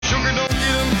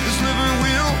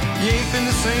You ain't been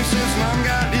the same since Mom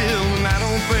got ill, and I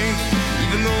don't think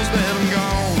even those that I'm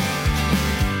gone.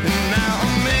 And now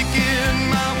I'm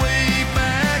making my way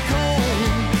back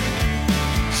home,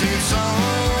 singing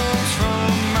songs from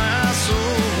my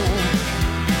soul,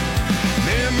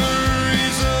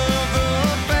 memories of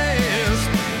the past.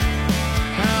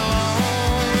 How long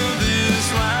will this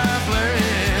life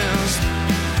last?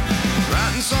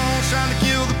 Writing songs, trying to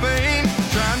kill the pain,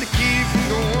 trying to keep from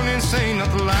going insane. Not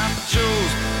the life I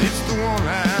chose, it's the one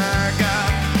I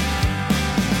got.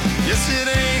 Yes, it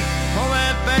ain't all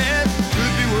that bad,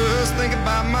 could be worse, think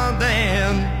about my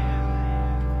dad.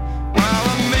 While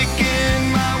I'm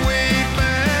making my way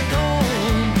back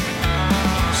home,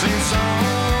 singing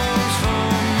songs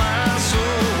from my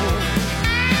soul,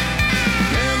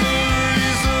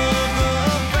 memories of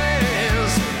the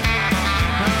past.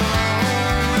 How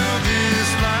long will this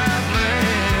life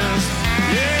last?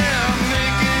 Yeah, I'm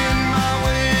making my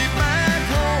way back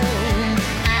home,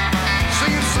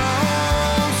 singing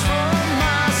songs from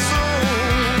my soul,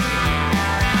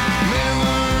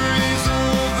 memories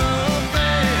of the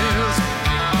past.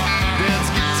 Dad's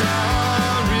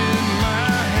guitar in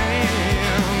my hands.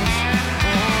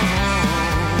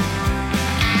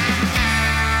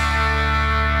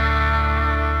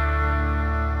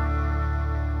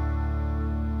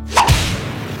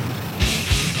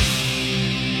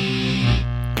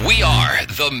 We are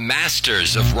the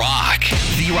masters of rock.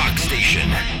 The Rock Station.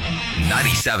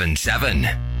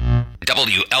 97.7.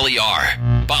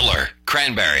 WLER. Butler,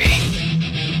 Cranberry.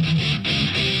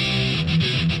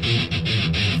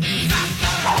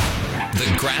 The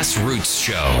Grassroots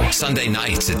Show. Sunday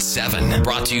nights at 7.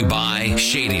 Brought to you by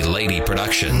Shady Lady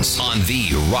Productions on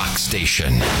The Rock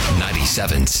Station.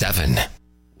 97.7.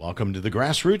 Welcome to the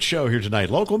Grassroots Show here tonight.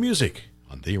 Local music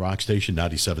on The Rock Station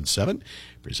 97.7,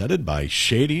 presented by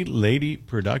Shady Lady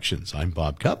Productions. I'm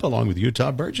Bob Cupp, along with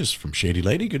Utah Burgess from Shady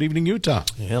Lady. Good evening, Utah.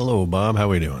 Hello, Bob. How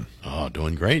are we doing? Oh,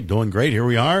 doing great, doing great. Here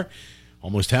we are,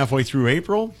 almost halfway through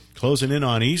April, closing in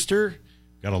on Easter.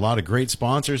 Got a lot of great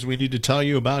sponsors we need to tell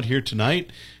you about here tonight.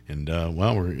 And,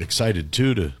 well, we're excited,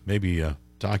 too, to maybe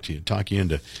talk you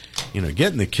into,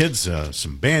 getting the kids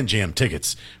some band jam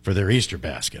tickets for their Easter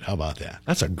basket. How about that?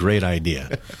 That's a great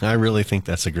idea. I really think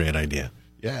that's a great idea.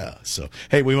 Yeah. So,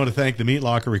 hey, we want to thank the Meat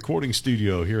Locker Recording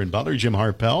Studio here in Butler, Jim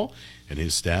Harpel and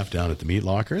his staff down at the Meat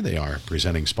Locker. They are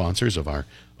presenting sponsors of our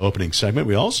opening segment.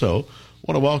 We also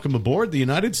want to welcome aboard the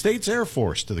United States Air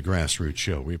Force to the Grassroots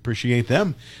Show. We appreciate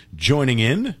them joining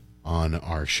in on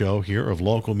our show here of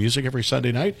local music every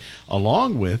Sunday night,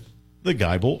 along with the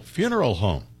Geibel Funeral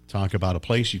Home. Talk about a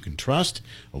place you can trust,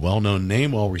 a well-known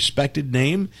name, well-respected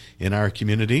name in our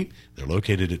community. They're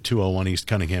located at 201 East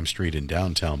Cunningham Street in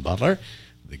downtown Butler.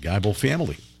 The Geibel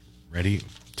family, ready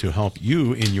to help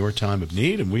you in your time of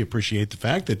need, and we appreciate the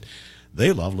fact that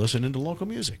they love listening to local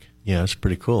music. Yeah, it's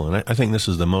pretty cool. And I think this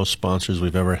is the most sponsors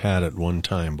we've ever had at one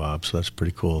time, Bob, so that's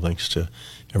pretty cool. Thanks to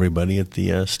everybody at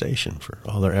the station for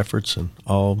all their efforts and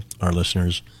all our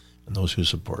listeners and those who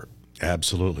support.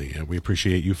 Absolutely. We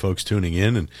appreciate you folks tuning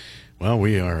in. And, well,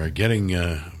 we are getting,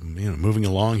 moving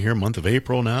along here, month of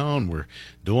April now, and we're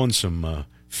doing some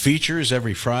features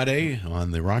every Friday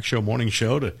on the Rock Show Morning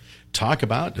Show to talk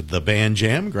about the Band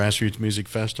Jam Grassroots Music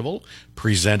Festival,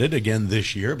 presented again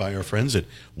this year by our friends at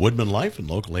Woodman Life and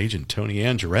local agent Tony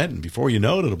Angerette. And before you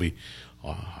know it, it'll be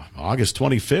August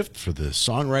 25th for the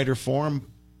Songwriter Forum,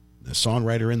 the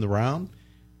Songwriter in the Round.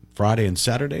 Friday and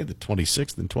Saturday, the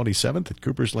 26th and 27th at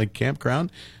Cooper's Lake Campground.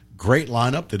 Great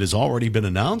lineup that has already been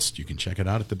announced. You can check it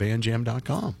out at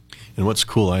thebandjam.com. And what's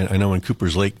cool, I know when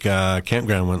Cooper's Lake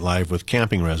Campground went live with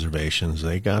camping reservations,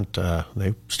 they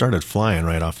started flying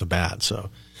right off the bat.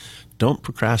 So don't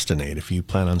procrastinate if you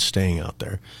plan on staying out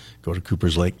there. Go to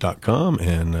cooperslake.com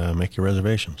and make your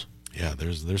reservations. Yeah,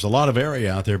 there's a lot of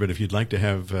area out there, but if you'd like to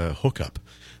have hookup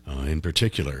in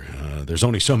particular, there's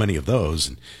only so many of those,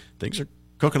 and things are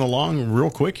cooking along real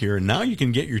quick here. And now you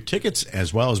can get your tickets,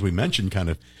 as well as we mentioned kind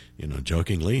of,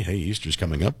 jokingly, hey, Easter's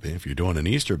coming up. If you're doing an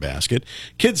Easter basket,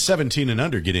 kids 17 and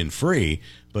under get in free,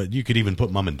 but you could even put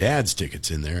mom and dad's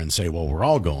tickets in there and say, well, we're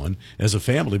all going as a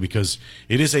family, because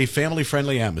it is a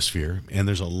family-friendly atmosphere, and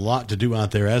there's a lot to do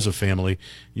out there as a family.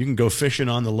 You can go fishing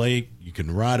on the lake. You can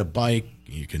ride a bike.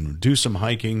 You can do some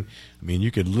hiking. I mean,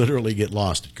 you could literally get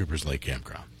lost at Cooper's Lake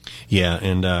Campground. Yeah,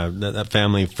 and that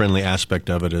family-friendly aspect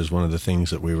of it is one of the things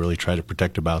that we really try to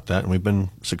protect about that, and we've been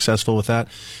successful with that.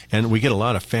 And we get a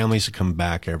lot of families that come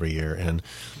back every year, and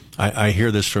I hear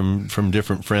this from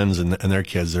different friends and their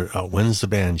kids. They're, when's the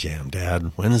band jam,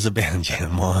 Dad? When's the band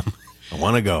jam, Mom? I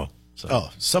want to go. So.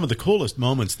 Some of the coolest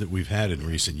moments that we've had in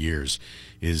recent years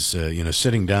is,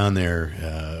 sitting down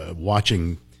there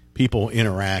watching people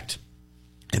interact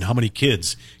and how many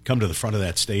kids come to the front of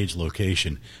that stage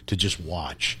location to just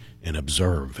watch and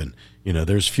observe. And,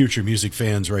 there's future music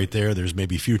fans right there. There's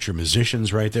maybe future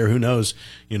musicians right there. Who knows,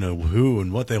 who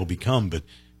and what they'll become. But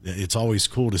it's always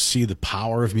cool to see the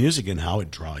power of music and how it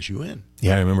draws you in.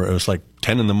 Yeah, I remember it was like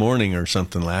 10 in the morning or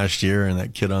something last year, and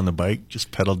that kid on the bike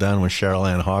just pedaled down when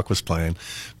Cheryl Ann Hawk was playing,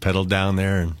 pedaled down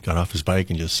there and got off his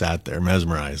bike and just sat there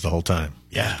mesmerized the whole time.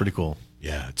 Yeah. It's pretty cool.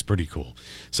 Yeah, it's pretty cool.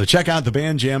 So check out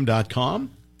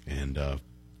thebandjam.com and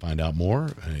find out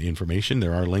more information.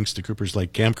 There are links to Cooper's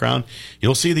Lake Campground.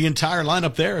 You'll see the entire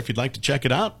lineup there if you'd like to check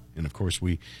it out. And, of course,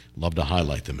 we love to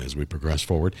highlight them as we progress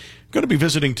forward. Going to be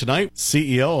visiting tonight,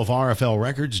 CEO of RFL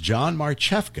Records, Jon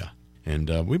Marchewka.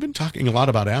 And we've been talking a lot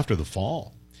about After the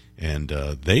Fall. And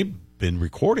they've been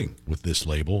recording with this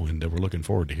label, and we're looking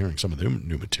forward to hearing some of their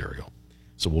new material.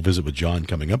 So we'll visit with Jon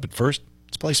coming up. But first,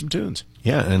 let's play some tunes.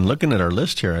 Yeah, and looking at our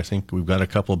list here, I think we've got a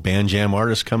couple of Band Jam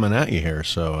artists coming at you here.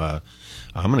 So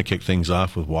I'm going to kick things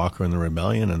off with Walker and the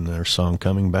Rebellion and their song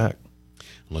Coming Back.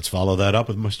 Let's follow that up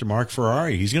with Mr. Mark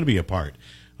Ferrari. He's going to be a part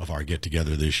of our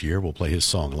get-together this year. We'll play his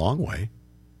song Long Way.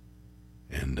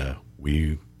 And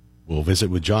we will visit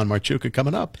with Jon Marchewka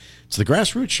coming up. It's the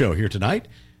Grassroots Show here tonight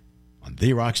on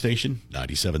The Rock Station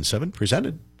 97.7,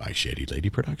 presented by Shady Lady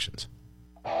Productions.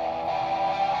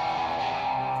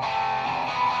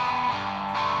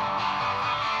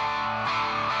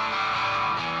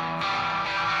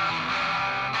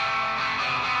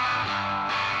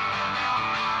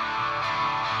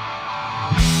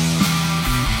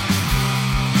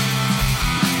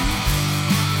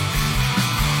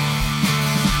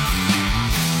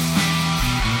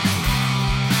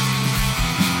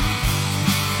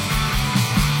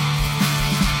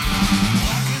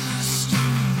 Walking the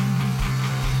street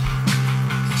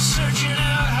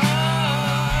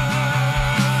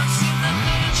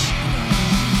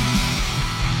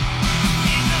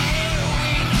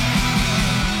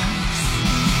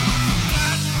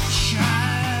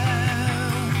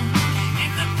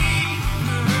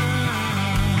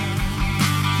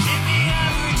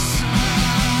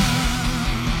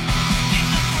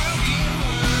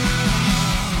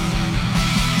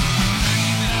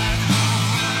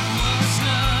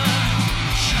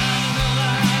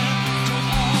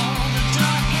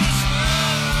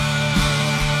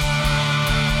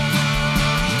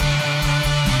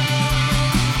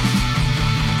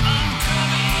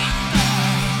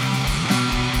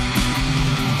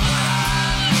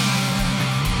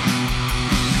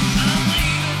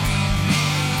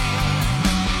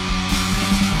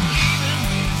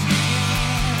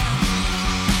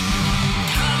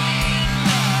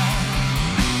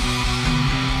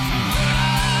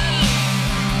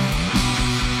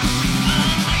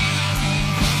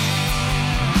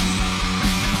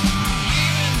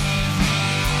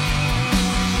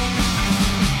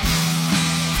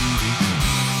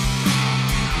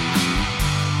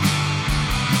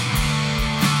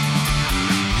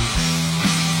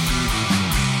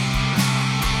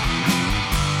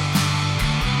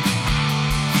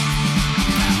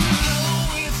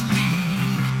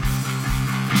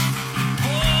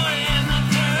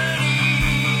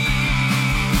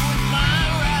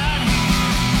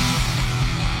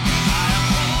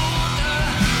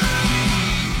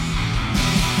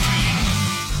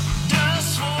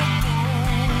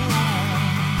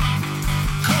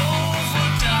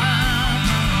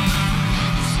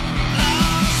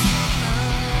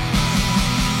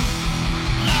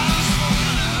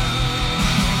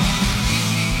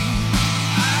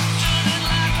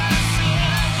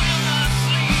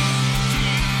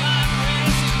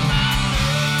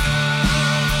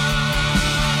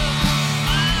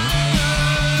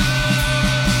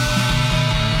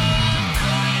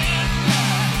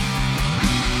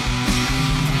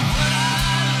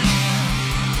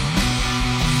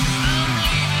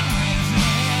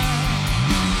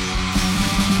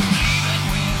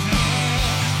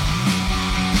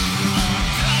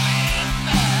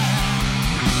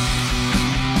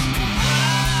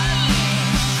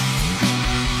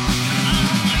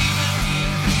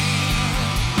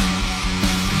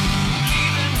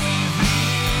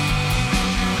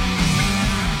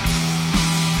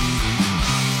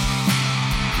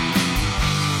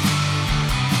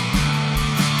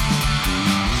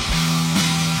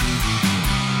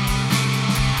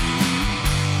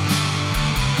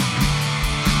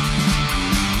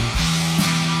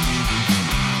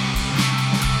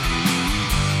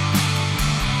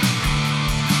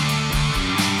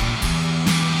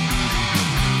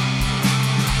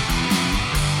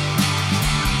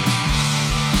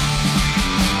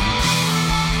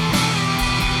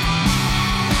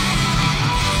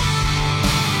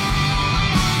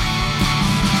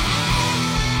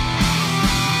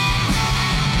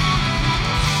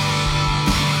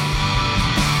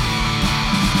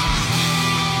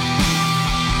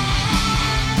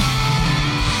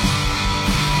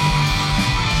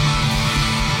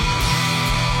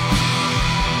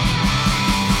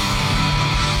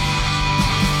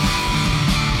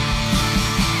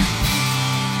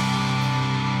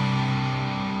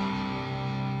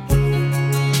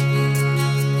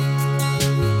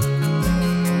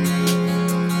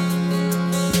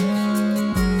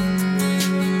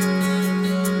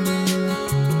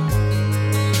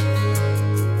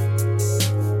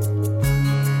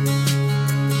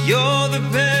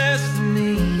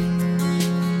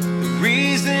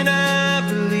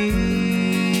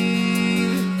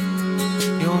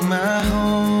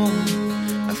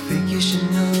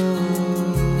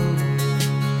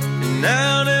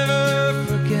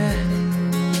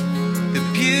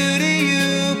beauty you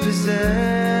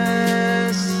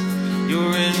possess,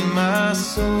 you're in my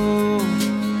soul.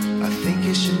 I think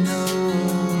you should know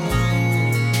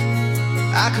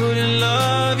I couldn't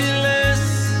love you less.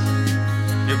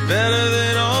 You're better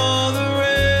than all the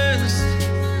rest.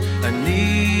 I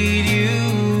need you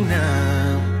now.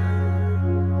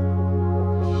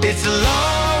 It's a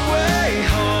long way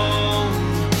home.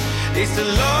 It's a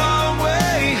long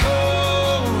way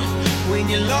home. When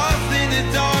you're lost in the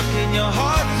dark and your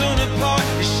heart's torn apart,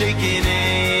 you're shaking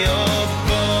in your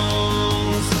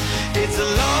bones. It's a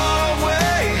long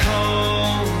way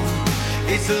home.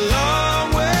 It's a long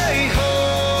way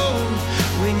home.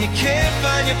 When you can't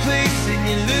find your place and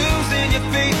you're losing your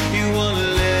faith, you wanna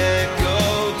let go,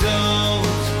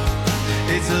 don't.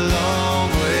 It's a long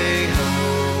way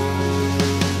home.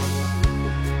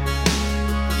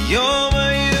 You're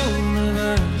my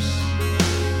universe,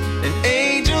 an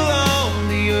angel on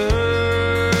the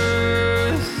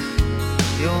earth.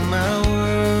 You're my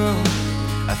world,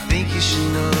 I think you should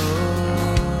know.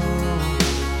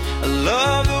 A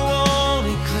love that won't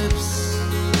eclipse.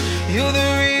 You're the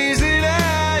reason I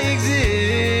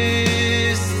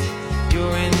exist.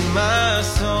 You're in my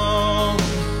song,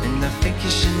 and I think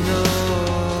you should know.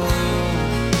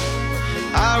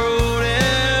 I wrote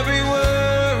every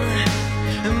word.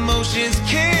 Emotions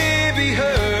can't be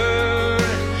heard.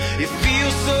 You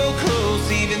feel so close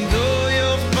even though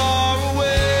you're far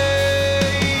away.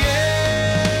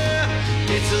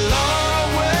 Yeah. It's a long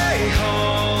way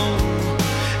home.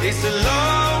 It's a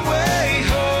long way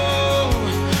home.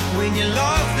 When you're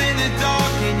lost in the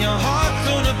dark and your heart's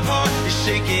torn apart, you're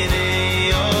shaking in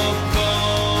your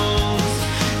bones.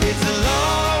 It's a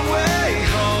long way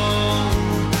home.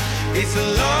 It's a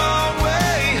long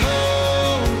way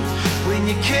home. When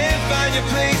you can't find your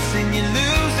place and you're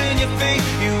losing your faith,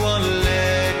 you wanna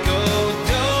let go,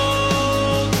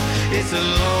 don't. It's a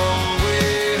long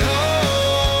way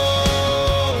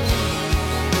home.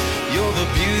 You're the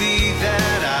beauty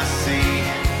that I see.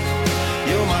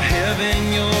 You're my heaven,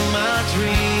 you're my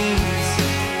dreams.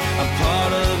 I'm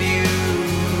part of you,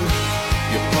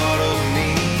 you're part of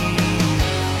me.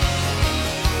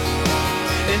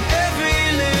 And every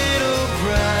little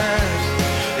breath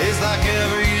is like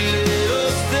every little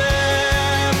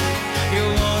step.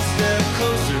 You're one step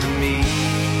closer to me.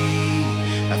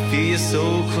 I feel you so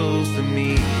close to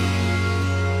me.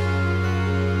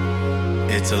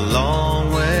 It's a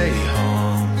long way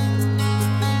home.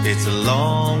 It's a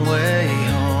long way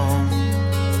home.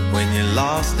 When you're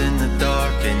lost in the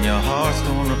dark and your heart's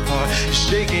torn apart, you're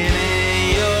shaking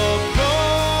in your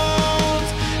bones.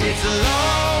 It's a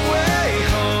long way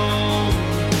home.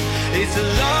 It's a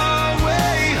long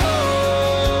way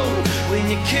home. When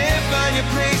you can't find your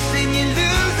place and you're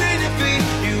losing your feet,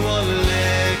 you wanna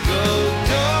let go,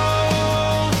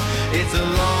 don't. It's a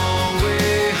long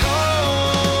way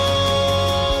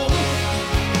home.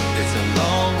 It's a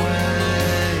long way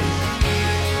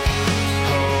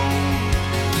home.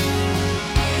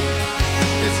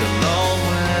 It's a long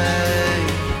way.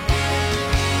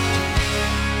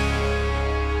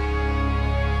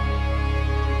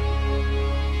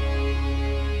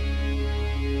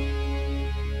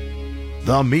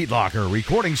 The Meat Locker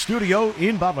Recording Studio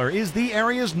in Butler is the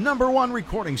area's #1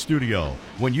 recording studio.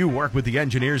 When you work with the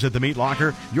engineers at the Meat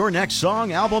Locker, your next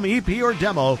song, album, EP, or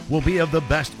demo will be of the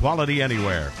best quality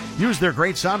anywhere. Use their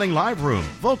great sounding live room,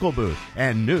 vocal booth,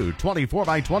 and new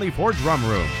 24x24 drum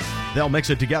room. They'll mix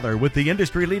it together with the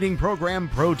industry-leading program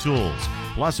Pro Tools.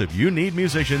 Plus, if you need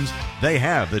musicians, they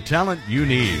have the talent you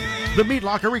need. The Meat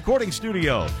Locker Recording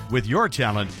Studio. With your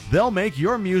talent, they'll make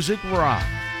your music rock.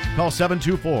 Call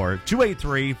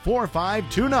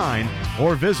 724-283-4529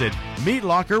 or visit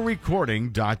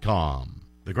meatlockerrecording.com.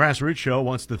 The Grassroots Show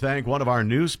wants to thank one of our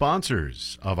new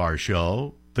sponsors of our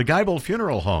show, the Geibel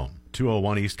Funeral Home,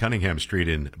 201 East Cunningham Street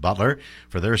in Butler,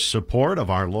 for their support of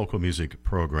our local music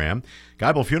program.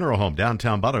 Geibel Funeral Home,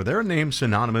 downtown Butler, they're a name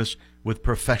synonymous with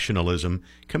professionalism,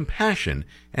 compassion,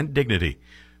 and dignity.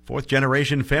 Fourth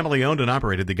generation, family owned and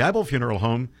operated, the Geibel Funeral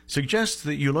Home suggests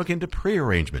that you look into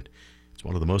pre-arrangement. It's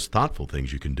one of the most thoughtful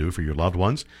things you can do for your loved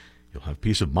ones. You'll have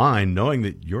peace of mind knowing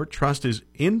that your trust is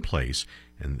in place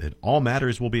and that all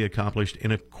matters will be accomplished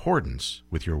in accordance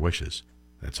with your wishes.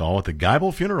 That's all at the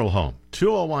Geibel Funeral Home,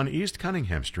 201 East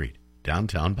Cunningham Street,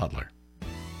 downtown Butler.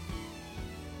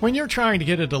 When you're trying to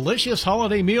get a delicious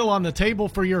holiday meal on the table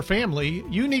for your family,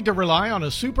 you need to rely on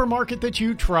a supermarket that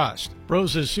you trust.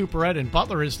 Rose's Superette in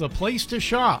Butler is the place to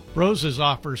shop. Rose's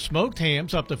offers smoked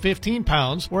hams up to 15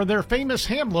 pounds or their famous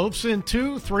ham loaves in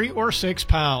 2, 3, or 6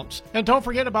 pounds. And don't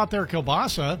forget about their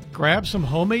kielbasa. Grab some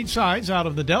homemade sides out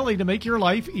of the deli to make your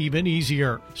life even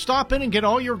easier. Stop in and get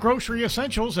all your grocery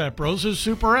essentials at Rose's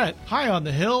Superette, high on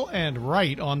the hill and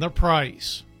right on the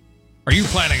price. Are you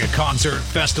planning a concert,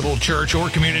 festival, church, or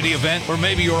community event? Or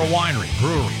maybe you're a winery,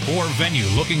 brewery, or venue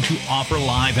looking to offer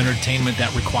live entertainment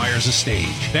that requires a stage?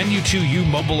 Venue 2U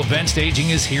Mobile Event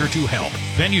Staging is here to help.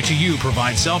 Venue 2U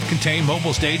provides self-contained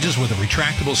mobile stages with a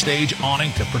retractable stage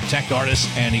awning to protect artists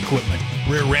and equipment.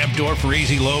 Rear ramp door for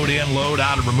easy load in, load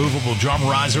out of removable drum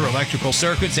riser, electrical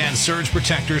circuits, and surge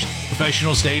protectors,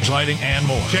 professional stage lighting, and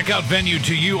more. Check out Venue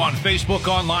 2U on Facebook,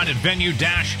 online at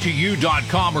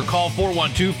venue-2u.com, or call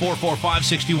 412-445-6181.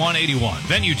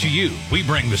 Venue 2U, we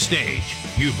bring the stage,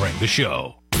 you bring the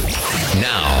show.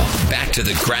 Now, back to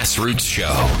the Grassroots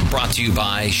Show, brought to you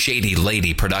by Shady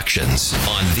Lady Productions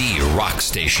on the Rock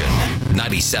Station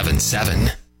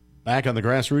 97.7. Back on the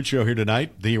Grassroots Show here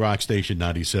tonight, the Rock Station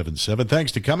 97.7.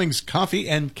 Thanks to Cummings Coffee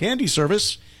and Candy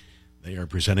Service. They are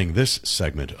presenting this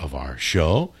segment of our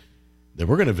show that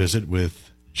we're going to visit with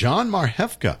Jon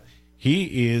Marchewka.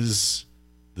 He is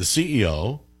the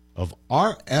CEO of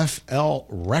RFL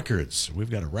Records.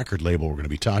 We've got a record label we're going to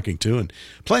be talking to and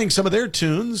playing some of their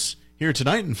tunes here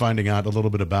tonight and finding out a little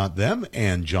bit about them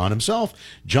and Jon himself.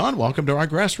 Jon, welcome to our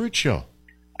Grassroots Show.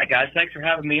 Hi, guys. Thanks for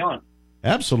having me on.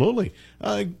 Absolutely.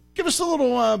 Give us a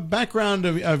little background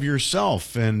of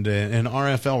yourself and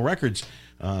RFL Records.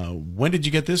 When did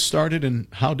you get this started, and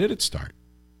how did it start?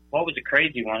 Well, it was a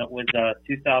crazy one. It was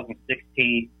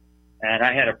 2016, and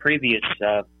I had a previous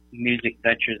music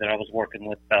venture that I was working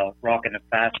with,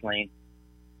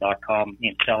 rockinthefastlane.com,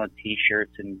 selling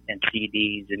T-shirts and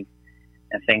CDs and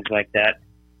things like that.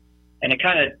 And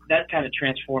that kind of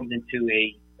transformed into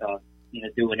a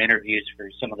doing interviews for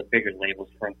some of the bigger labels,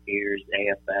 Frontiers,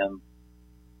 AFM,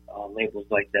 labels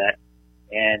like that.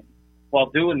 And while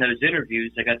doing those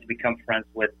interviews, I got to become friends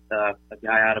with a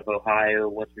guy out of Ohio,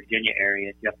 West Virginia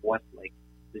area, Jeff Westlake,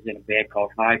 who's in a band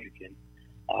called Hydrogen.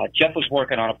 Jeff was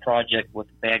working on a project with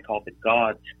a band called The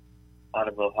Gods out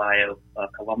of Ohio,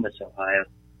 Columbus, Ohio.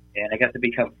 And I got to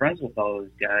become friends with all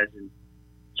those guys. And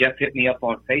Jeff hit me up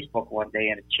on Facebook one day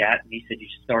in a chat, and he said, "You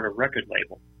should start a record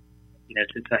label."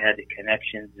 Since I had the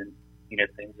connections and,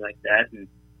 things like that. And,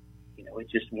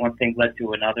 it's just one thing led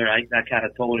to another. I kind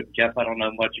of told him, "Jeff, I don't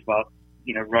know much about,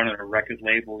 running a record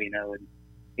label, and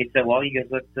he said, "Well, you guys,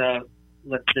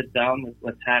 let's sit down,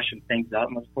 let's hash some things out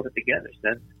and let's put it together."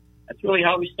 So that's really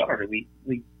how we started. We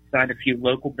signed a few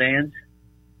local bands,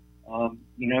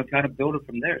 kind of built it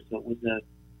from there. So it was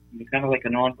kind of like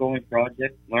an ongoing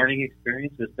project, learning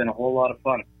experience. It's been a whole lot of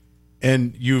fun.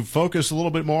 And you focus a little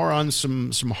bit more on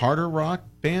some harder rock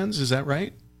bands, is that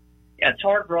right? Yeah, it's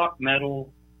hard rock,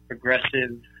 metal,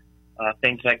 progressive,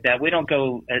 things like that. We don't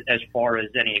go as far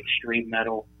as any extreme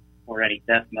metal or any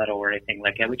death metal or anything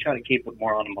like that. We try to keep it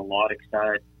more on the melodic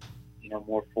side,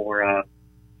 more for,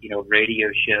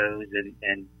 radio shows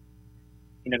and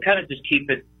kind of just keep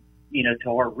it,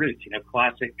 to our roots,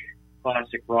 classic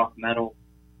rock, metal,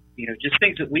 just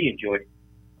things that we enjoy.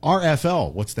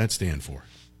 RFL, what's that stand for?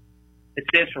 It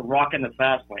stands for Rockin' the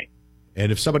Fast Lane.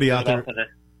 And if somebody out there...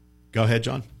 Go ahead,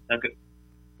 Jon. Okay.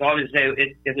 So I would say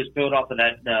it was built off of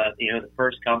that, the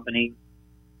first company.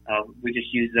 We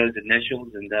just used those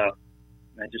initials, and I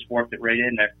just worked it right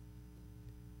in there.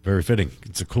 Very fitting.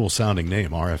 It's a cool sounding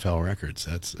name, RFL Records.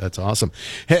 That's awesome.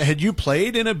 Had you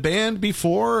played in a band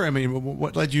before? I mean,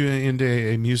 what led you into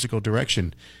a musical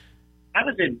direction? I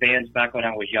was in bands back when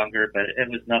I was younger, but it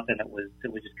was nothing it was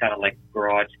just kind of like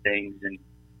garage things, and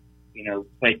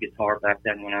played guitar back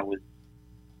then when I was,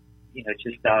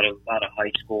 just out of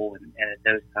high school and at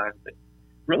those times. But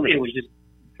really, it was just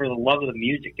for the love of the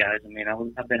music, guys. I mean,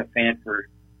 I've been a fan for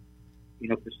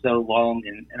so long,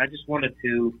 and I just wanted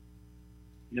to,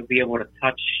 be able to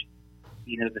touch,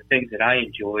 the things that I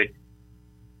enjoyed,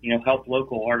 help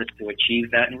local artists to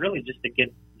achieve that, and really just to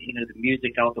get, the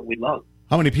music out that we love.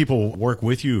 How many people work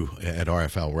with you at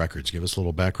RFL Records? Give us a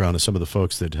little background of some of the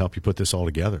folks that help you put this all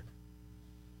together.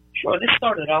 Sure. This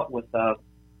started out with,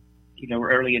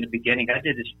 early in the beginning. I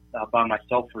did this by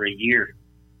myself for a year.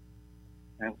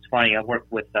 And it was funny. I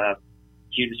worked with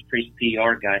Judas Priest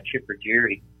PR guy, Chipper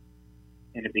Jerry,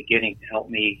 in the beginning to help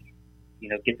me,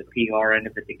 get the PR end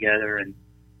of it together and,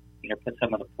 put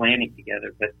some of the planning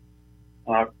together. But,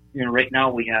 right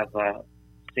now we have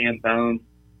Sam Bone,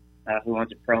 who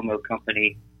owns a promo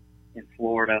company in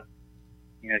Florida.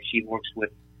 She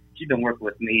she's been working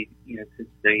with me, since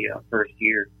the first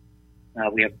year.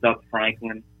 We have Doug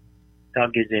Franklin.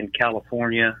 Doug is in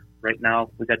California right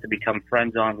now. We got to become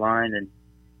friends online, and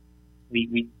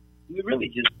we really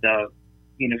just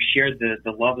shared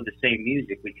the love of the same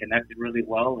music. We connected really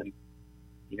well, and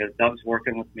Doug's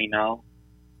working with me now.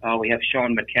 We have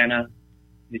Sean McKenna,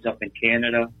 who's up in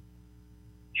Canada.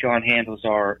 Sean handles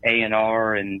our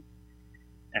A&R and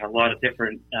a lot of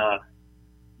different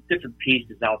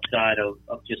pieces outside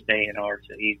of just A&R.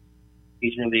 So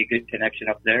he's really a good connection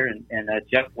up there. And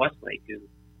Jeff Westlake, who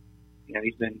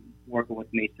he's been working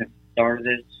with me since the start of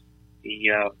this. He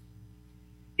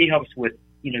helps with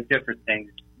different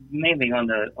things, mainly on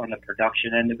the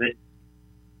production end of it.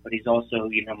 But he's also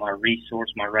my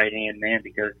resource, my right hand man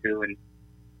to go to, and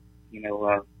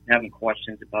having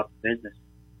questions about the business.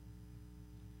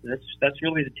 So that's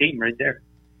really the team right there.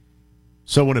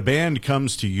 So when a band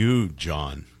comes to you,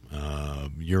 Jon,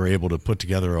 you're able to put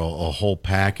together a whole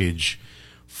package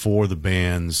for the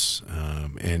bands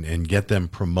and get them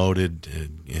promoted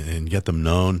and get them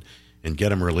known and get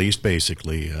them released,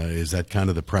 basically. Is that kind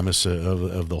of the premise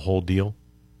of the whole deal?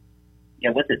 Yeah,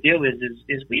 what the deal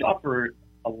is we offer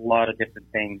a lot of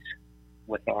different things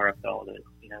with RFL that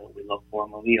we look for.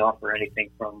 And we offer anything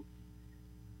from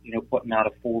putting out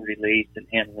a full release and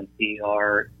handling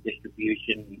PR,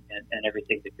 distribution, and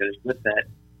everything that goes with that.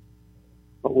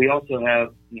 But we also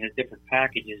have different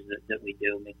packages that we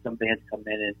do. I mean, some bands come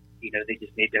in and they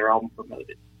just need their album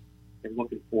promoted. They're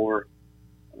looking for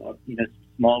some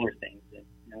smaller things, and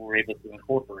we're able to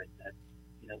incorporate that.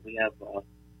 We have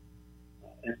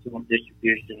excellent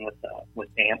distribution with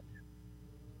AMP,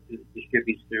 who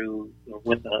distributes through or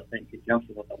with us in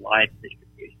conjunction with Alliance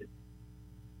distribution.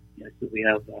 So we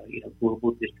have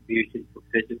global distribution for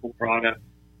physical products,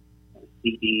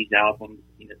 CDs, albums,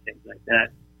 things like that.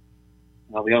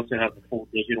 We also have the full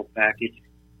digital package,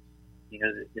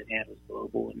 that handles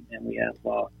global, and we have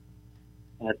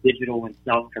digital in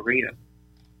South Korea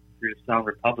through Sound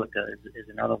Republica is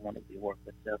another one that we work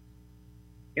with.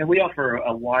 So, we offer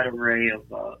a wide array of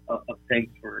things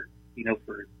for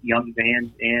for young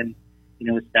bands and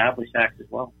established acts as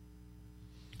well.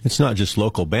 It's not just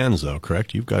local bands, though,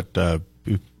 correct? You've got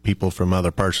people from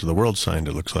other parts of the world signed,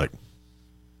 it looks like.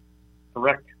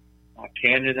 Correct.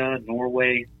 Canada,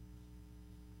 Norway,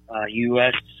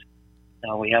 U.S.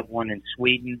 We have one in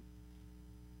Sweden.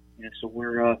 So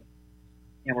we're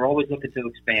always looking to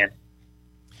expand.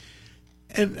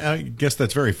 And I guess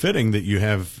that's very fitting that you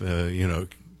have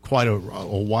quite a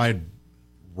wide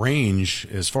range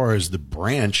as far as the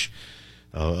branch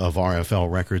of RFL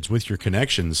Records with your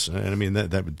connections. And I mean,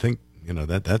 that would think,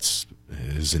 that's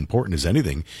as important as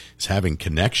anything, is having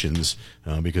connections,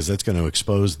 because that's going to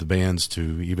expose the bands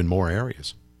to even more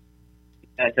areas.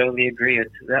 I totally agree.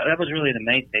 That was really the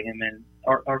main thing. I mean,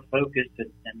 our focus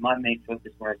and my main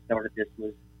focus where I started this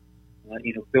was,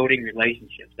 building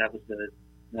relationships. That was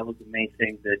the main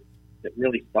thing that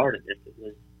really started this. It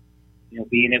was,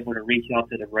 being able to reach out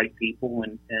to the right people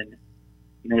and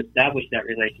establish that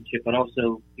relationship, but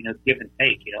also, give and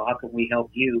take. How can we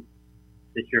help you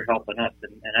that you're helping us?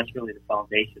 And that's really the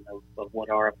foundation of what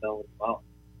RFL is about.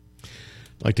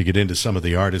 I'd like to get into some of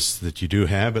the artists that you do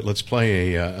have, but let's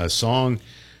play a song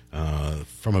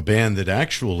from a band that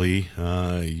actually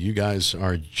you guys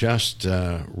are just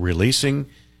releasing,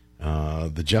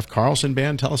 the Jeff Carlson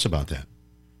Band. Tell us about that.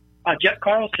 Jeff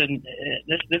Carlson,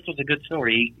 this was a good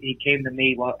story. He came to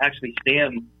me. Well, actually,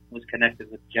 Stan was connected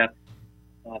with Jeff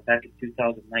back in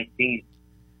 2019,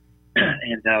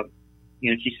 and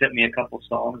she sent me a couple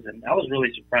songs, and I was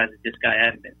really surprised that this guy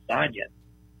hadn't been signed yet.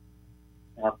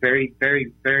 Very,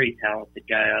 very, very talented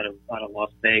guy out of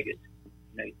Las Vegas.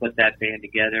 He put that band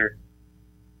together.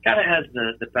 Kind of has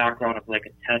the background of like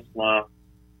a Tesla,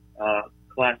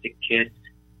 classic Kiss,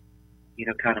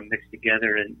 kind of mixed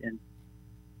together. And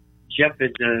Jeff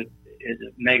is a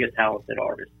mega talented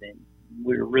artist, and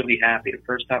we were really happy. The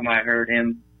first time I heard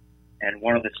him, and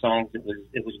one of the songs, it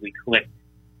was We Clicked,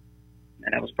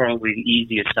 and that was probably the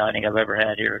easiest signing I've ever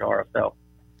had here at RFL.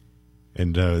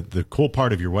 And the cool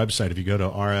part of your website, if you go to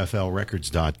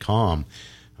rflrecords.com,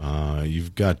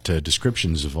 you've got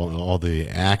descriptions of all the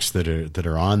acts that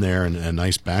are on there, and a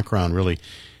nice background. Really,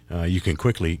 you can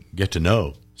quickly get to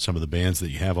know some of the bands that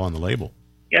you have on the label.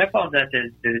 Yeah, I found that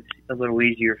it's a little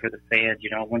easier for the fans.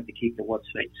 I wanted to keep the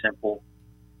website simple.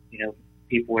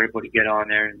 People were able to get on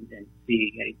there and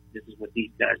see, hey, this is what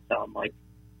these guys sound like,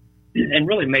 and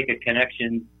really make a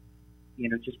connection,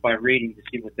 just by reading to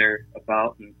see what they're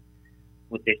about and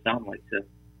what they sound like. So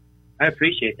I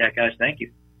appreciate that, guys. Thank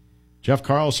you. Jeff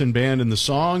Carlson Band, and the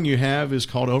song you have is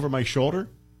called Over My Shoulder?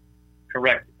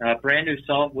 Correct. Brand new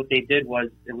song. What they did was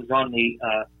it was on the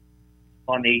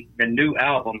new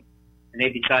album, and they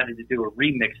decided to do a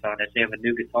remix on it. They have a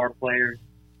new guitar player,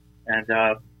 and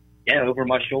Over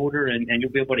My Shoulder, and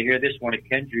you'll be able to hear this one at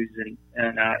Kendrew's in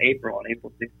April, on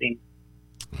April 16th.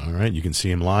 All right, you can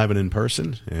see him live and in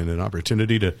person, and an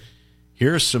opportunity to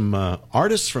hear some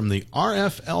artists from the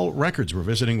RFL Records. We're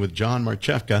visiting with Jon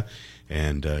Marchewka,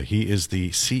 and he is the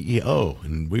CEO.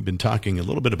 And we've been talking a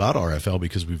little bit about RFL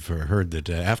because we've heard that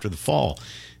After the Fall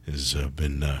has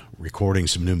been recording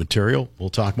some new material. We'll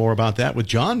talk more about that with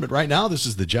Jon, but right now this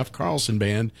is the Jeff Carlson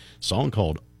Band, song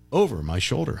called Over My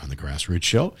Shoulder on the Grassroots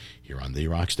Show here on the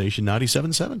Rock Station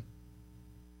 97.7.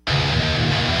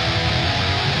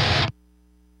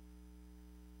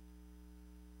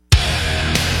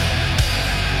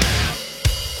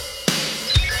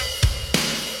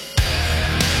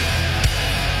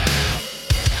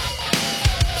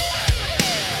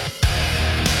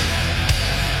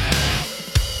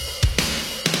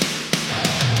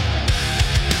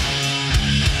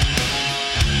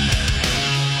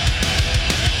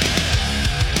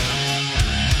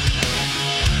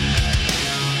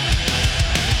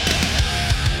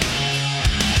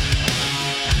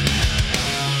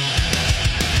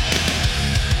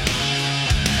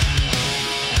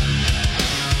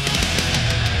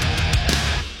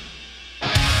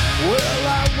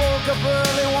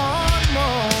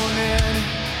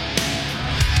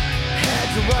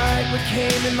 What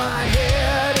came in my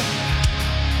head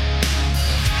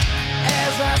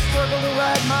as I struggle to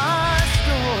write my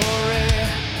story.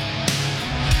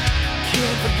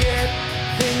 Can't forget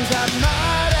things I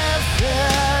might have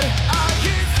said. I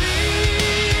can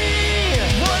see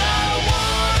what I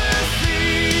wanna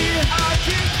see. I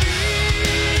can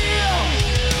feel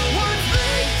what's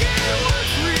fake and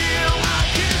what's real. I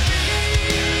can be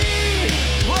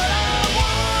what I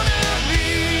wanna be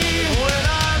when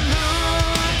I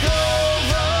look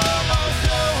over my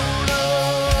shoulder.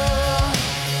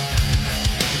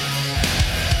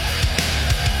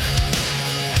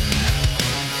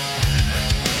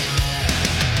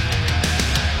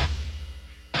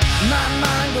 My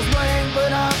mind goes blank,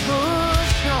 but I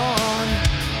push on.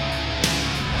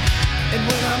 And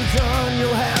when I'm done,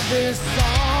 you'll have this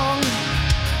song.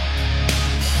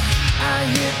 I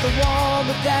hit the wall,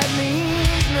 but that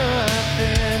means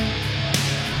nothing.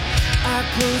 I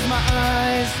close my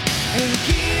eyes and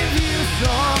give you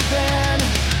something.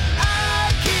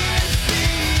 I can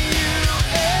see you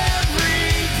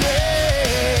every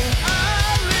day.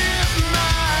 I live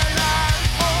my life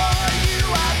for you,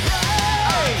 I pray.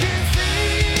 I can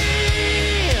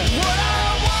see what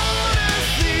I wanna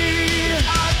see.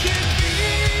 I can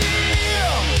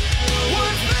feel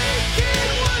what's fake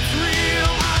and what's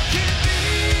real. I can be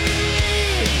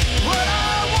what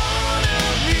I wanna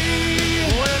be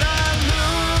when I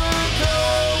look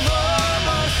over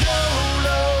my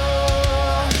shoulder.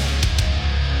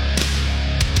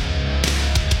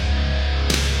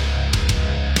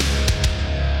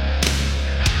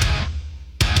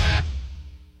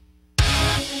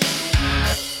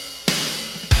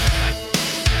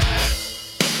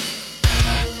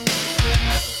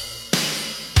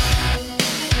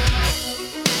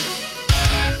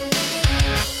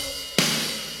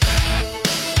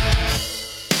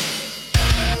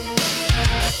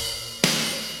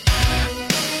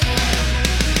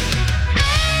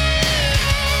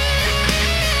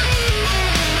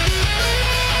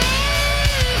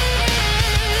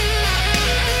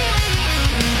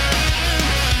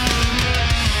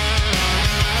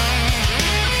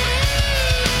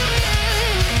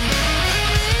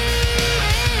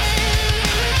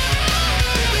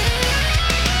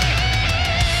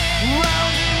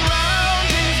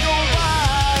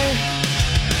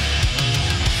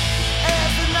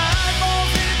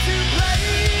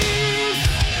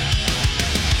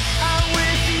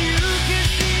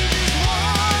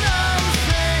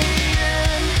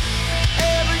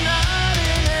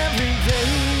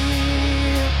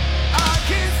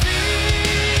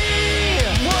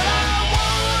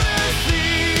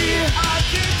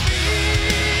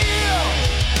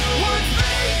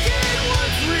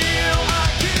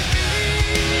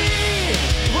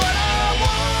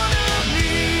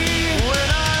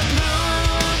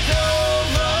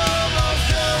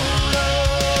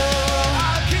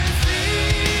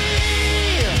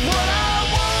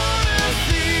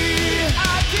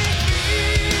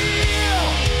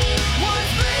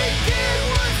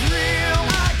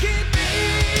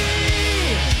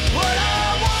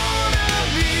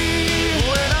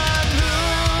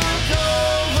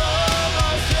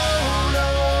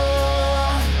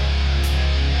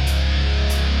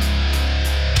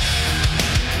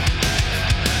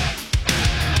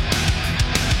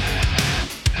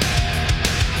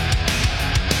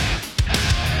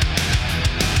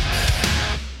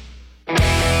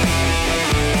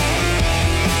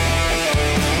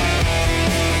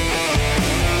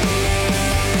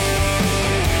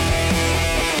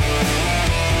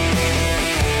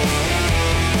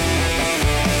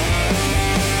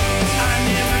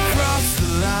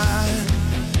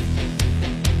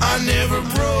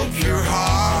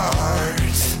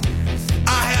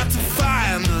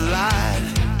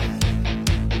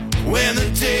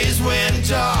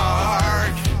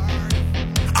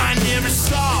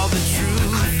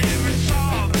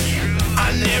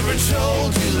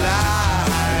 told you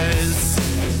lies.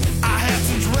 I had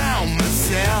to drown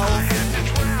myself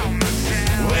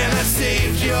when I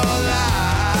saved your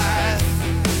life.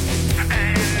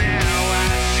 And now I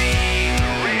see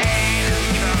the rain is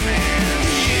coming.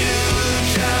 You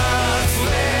just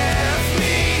left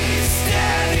me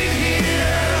standing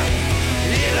here.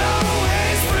 It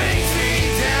always brings me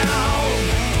down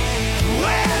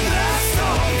when the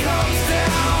storm comes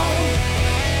down.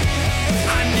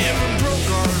 I never broke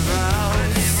our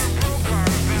vows.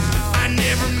 I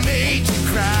never made you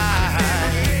cry.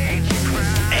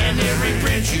 And every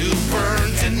bridge you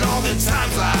burned and all the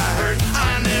times I hurt,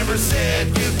 I never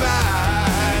said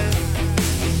goodbye.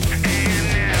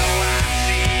 And now I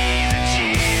see the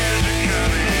tears are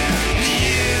coming.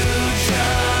 You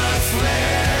just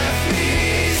left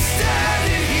me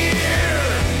standing here.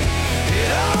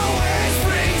 It always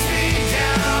brings me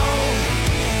down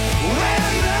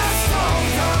when the storm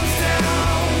comes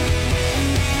down.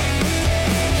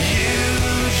 You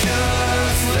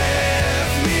just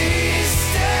left me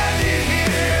standing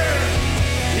here.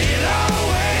 It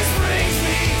always brings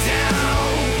me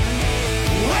down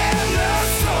when the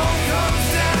storm comes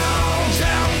down,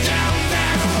 down, down,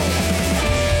 down.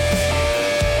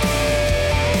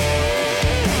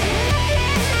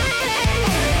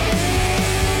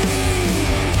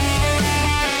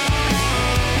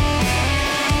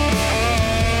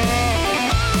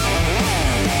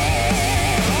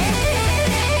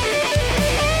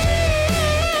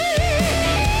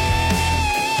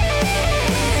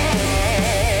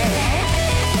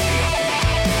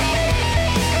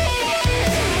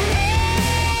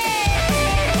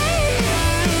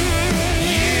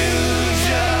 You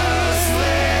just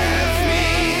left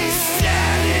me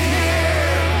standing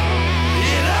here.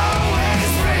 It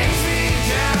always brings me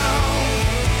down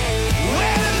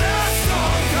when the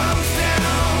storm comes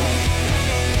down.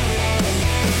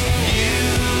 You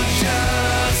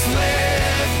just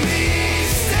left me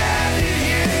standing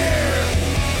here.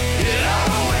 It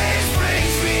always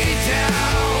brings me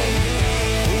down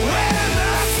when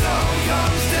the storm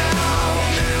comes down.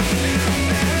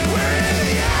 We're in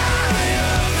the eye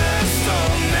of the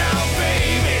storm now,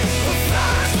 baby. The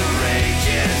fires are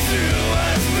raging through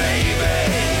us, baby.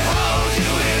 Hold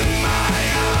you in my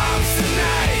arms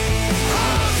tonight.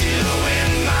 Hold you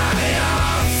in my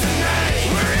arms tonight.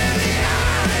 We're in the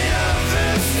eye of the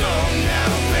storm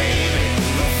now, baby.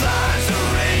 The fires are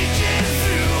raging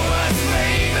through us,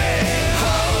 baby.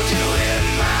 Hold you in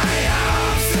my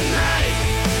arms tonight.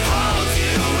 Hold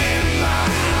you in my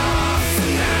arms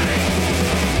tonight.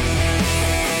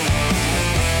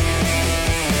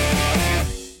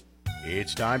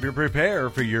 It's time to prepare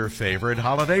for your favorite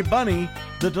holiday bunny,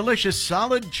 the delicious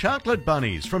solid chocolate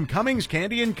bunnies from Cummings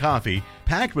Candy and Coffee,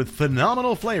 packed with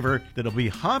phenomenal flavor that'll be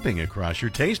hopping across your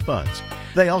taste buds.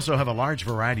 They also have a large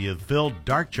variety of filled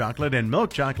dark chocolate and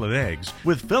milk chocolate eggs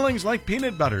with fillings like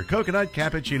peanut butter, coconut,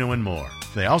 cappuccino, and more.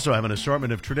 They also have an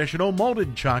assortment of traditional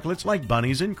molded chocolates like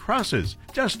bunnies and crosses.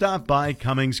 Just stop by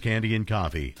Cummings Candy and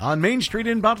Coffee on Main Street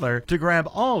in Butler to grab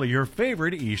all of your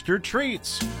favorite Easter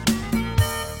treats.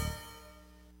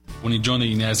 When you join the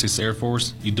United States Air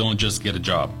Force, you don't just get a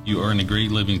job, you earn a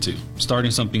great living too. Starting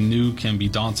something new can be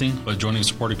daunting, but joining a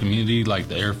supportive community like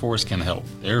the Air Force can help.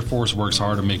 The Air Force works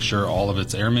hard to make sure all of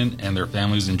its airmen and their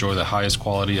families enjoy the highest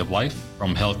quality of life,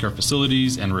 from healthcare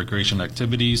facilities and recreation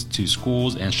activities to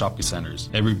schools and shopping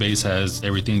centers. Every base has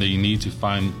everything that you need to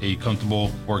find a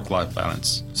comfortable work-life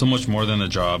balance. So much more than a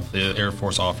job, the Air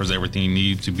Force offers everything you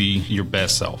need to be your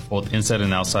best self, both inside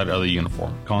and outside of the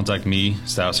uniform. Contact me,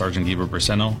 Staff Sergeant Guido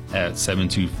Berseno, at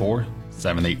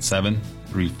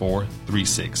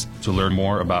 724-787-3436 to learn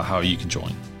more about how you can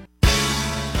join.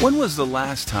 When was the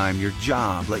last time your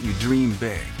job let you dream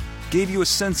big, gave you a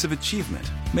sense of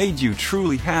achievement, made you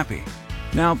truly happy?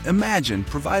 Now imagine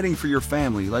providing for your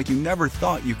family like you never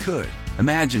thought you could.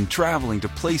 Imagine traveling to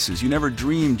places you never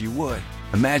dreamed you would.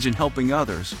 Imagine helping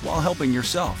others while helping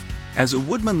yourself. As a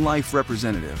Woodman Life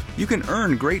representative, you can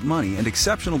earn great money and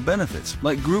exceptional benefits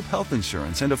like group health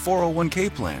insurance and a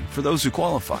 401k plan for those who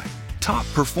qualify. Top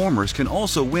performers can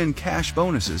also win cash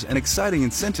bonuses and exciting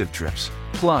incentive trips.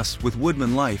 Plus, with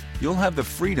Woodman Life, you'll have the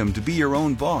freedom to be your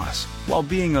own boss while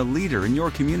being a leader in your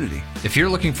community. If you're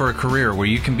looking for a career where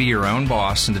you can be your own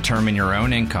boss and determine your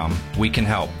own income, we can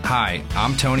help. Hi,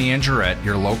 I'm Tony Angerette,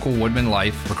 your local Woodman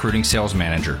Life recruiting sales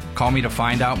manager. Call me to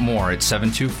find out more at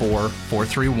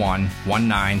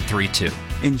 724-431-1932.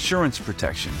 Insurance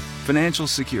protection, financial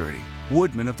security.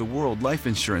 Woodman of the World Life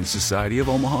Insurance Society of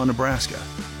Omaha, Nebraska.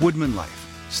 Woodman Life,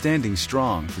 standing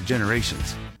strong for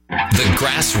generations. The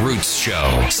Grassroots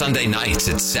Show, Sunday nights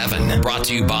at 7. Brought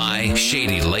to you by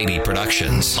Shady Lady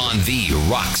Productions on the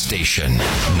Rock Station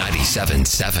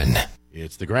 97.7.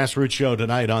 It's the Grassroots Show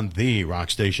tonight on the Rock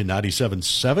Station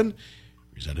 97.7,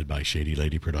 presented by Shady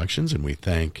Lady Productions. And we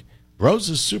thank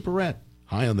Rose's Superette,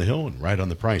 high on the hill and right on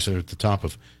the price. They're at the top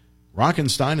of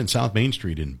Rockenstein and South Main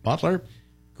Street in Butler.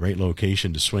 Great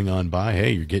location to swing on by.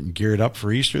 Hey, you're getting geared up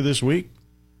for Easter this week?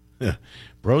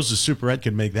 Rose's Superette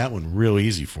can make that one real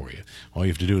easy for you. All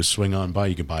you have to do is swing on by.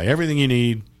 You can buy everything you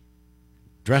need,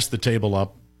 dress the table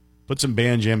up, put some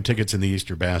band jam tickets in the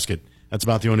Easter basket. That's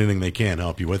about the only thing they can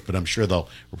help you with, but I'm sure they'll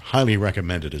highly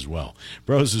recommend it as well.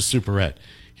 Rose's Superette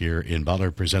here in Butler,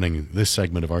 presenting this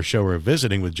segment of our show. We're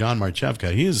visiting with Jon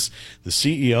Marchewka. He is the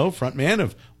CEO, frontman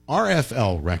of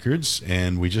RFL Records,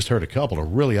 and we just heard a couple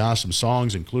of really awesome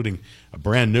songs, including a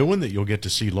brand new one that you'll get to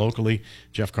see locally,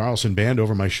 Jeff Carlson Band,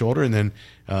 Over My Shoulder, and then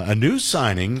a new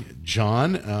signing,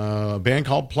 John, a band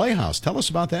called Playhouse. Tell us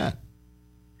about that.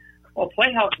 Well,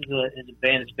 Playhouse is a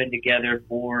band that's been together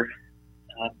for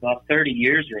about 30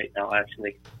 years right now,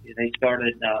 actually. They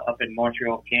started up in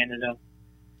Montreal, Canada,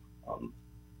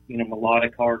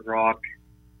 melodic hard rock.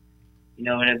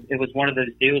 And it was one of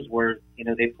those deals where,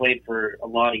 they played for a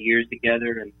lot of years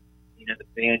together, and, the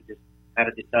band just kind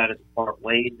of decided to part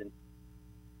ways.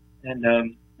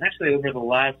 And actually over the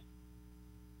last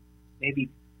maybe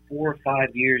 4 or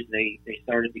 5 years, they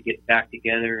started to get back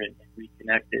together and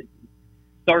reconnected.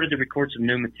 Started to record some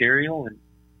new material, and,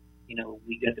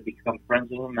 we got to become friends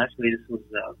with them. Actually, this was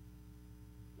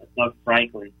Doug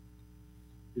Franklin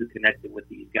who connected with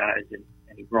these guys, and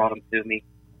he brought them to me.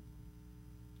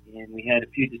 And we had a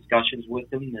few discussions with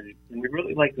them, and we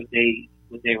really liked what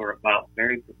they were about.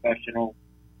 Very professional,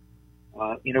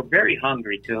 very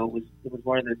hungry too. It was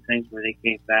one of those things where they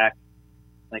came back,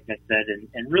 like I said,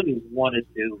 and really wanted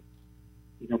to,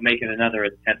 make it another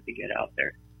attempt to get out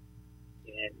there.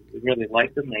 And we really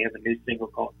liked them. They have a new single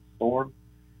called Storm.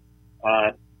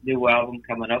 New album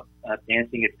coming up,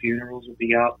 Dancing at Funerals, will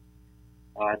be out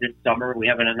this summer. We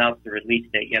haven't announced the release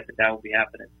date yet, but that will be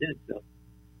happening soon. So,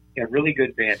 yeah, really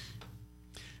good band.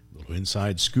 A little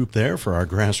inside scoop there for our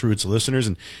Grassroots listeners.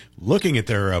 And looking at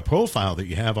their profile that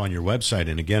you have on your website,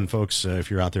 and again, folks, if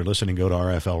you're out there listening, go to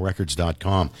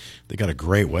rflrecords.com. They got a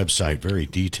great website, very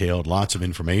detailed, lots of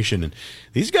information. And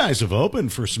these guys have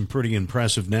opened for some pretty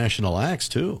impressive national acts,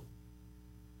 too.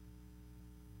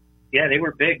 Yeah, they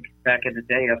were big back in the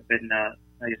day up in,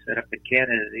 like I said, up in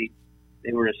Canada.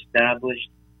 They were established.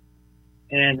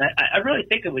 And I really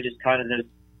think it was just kind of this,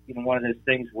 one of those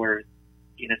things where,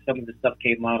 some of the stuff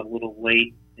came out a little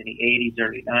late in the 80s,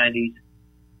 early 90s.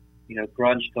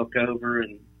 Grunge took over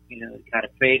and, it kind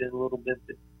of faded a little bit.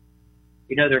 But,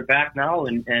 they're back now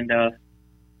and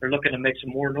they're looking to make some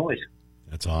more noise.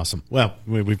 That's awesome. Well,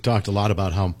 we've talked a lot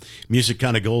about how music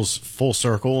kind of goes full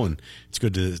circle, and it's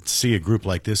good to see a group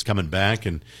like this coming back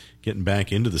and getting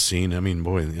back into the scene. I mean,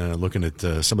 boy, looking at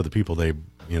some of the people they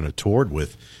toured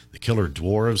with, the Killer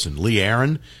Dwarves and Lee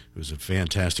Aaron, who's a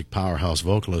fantastic powerhouse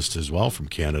vocalist as well from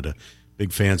Canada.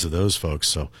 Big fans of those folks.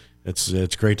 So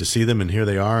it's great to see them, and here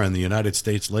they are on the United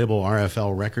States label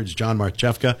RFL Records. Jon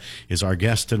Marchewka is our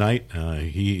guest tonight.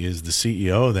 He is the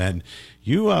CEO of that.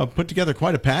 You put together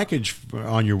quite a package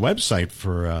on your website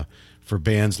for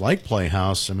bands like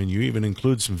Playhouse. I mean, you even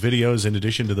include some videos in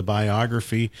addition to the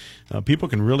biography. People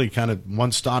can really kind of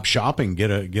one-stop shopping,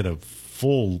 get a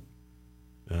full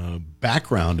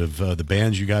background of the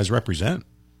bands you guys represent.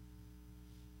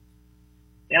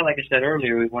 Yeah, like I said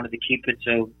earlier, we wanted to keep it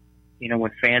so,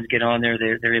 when fans get on there,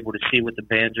 they're able to see what the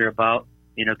bands are about,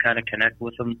 kind of connect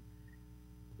with them.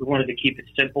 We wanted to keep it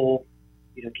simple,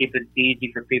 keep it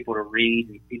easy for people to read,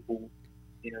 and people,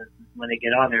 when they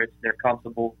get on there, they're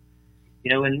comfortable,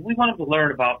 and we want them to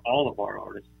learn about all of our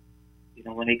artists.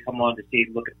 When they come on to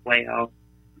look at Playhouse,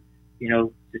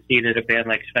 to see that a band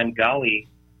like Svengali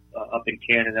up in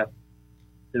Canada,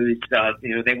 who's,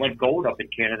 they went gold up in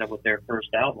Canada with their first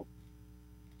album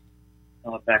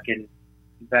back in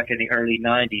the early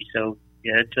 90s. So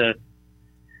yeah,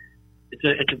 it's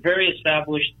a very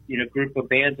established, group of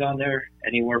bands on there,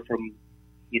 anywhere from,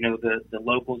 the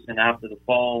locals and After the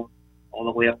Fall, all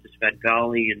the way up to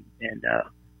Svengali and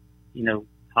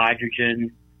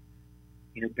Hydrogen,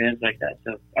 bands like that.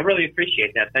 So I really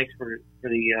appreciate that. Thanks for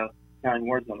the kind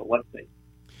words on the website.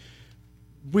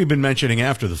 We've been mentioning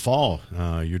After the Fall.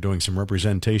 You're doing some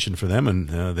representation for them,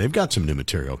 and they've got some new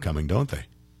material coming, don't they?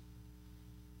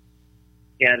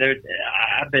 Yeah,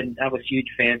 I was huge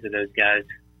fans of those guys.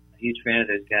 A huge fan of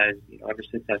those guys, ever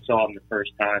since I saw them the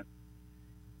first time.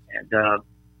 And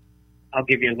I'll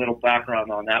give you a little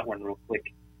background on that one real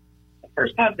quick. A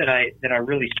first time that I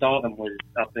really saw them was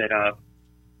up at a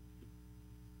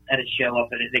show up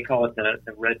at, they call it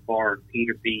the Red Bar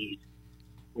Peter B's,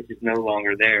 which is no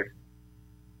longer there.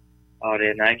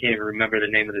 And I can't even remember the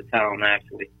name of the town,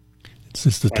 actually. It's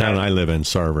just the town I live in,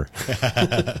 Sarver.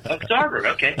 Oh, Sarver,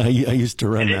 okay. I used to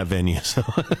run that venue, so.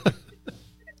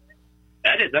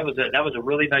 That was a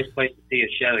really nice place to see a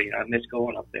show. You know, I miss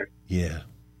going up there. Yeah.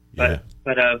 But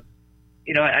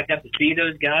you know, I got to see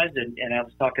those guys, and I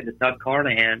was talking to Doug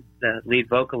Carnahan, the lead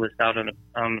vocalist, out on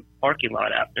the parking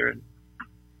lot after, and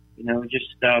you know, just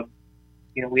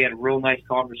you know, we had a real nice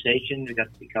conversation. We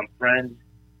got to become friends.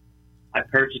 I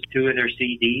purchased 2 of their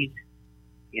CDs.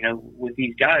 You know, with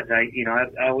these guys, I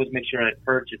always make sure I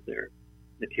purchase their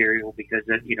material because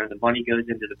you know, the money goes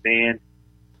into the band.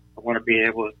 I want to be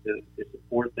able to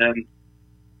support them.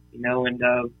 You know, and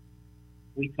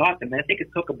we talked. I mean, I think it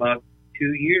took about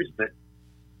 2 years, but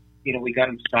you know, we got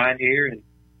them signed here, and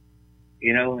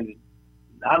you know, and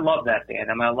I love that band.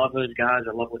 I mean, I love those guys.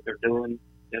 I love what they're doing.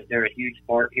 They're a huge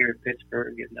part here in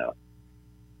Pittsburgh, and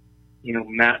you know,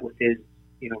 Matt with his,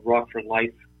 you know, Rock for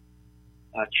Life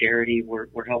charity, we're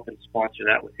helping sponsor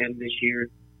that with him this year.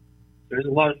 There's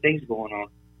a lot of things going on.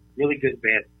 Really good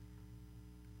band.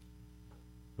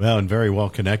 Well, and very well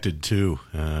connected too,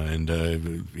 and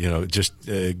you know, just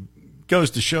goes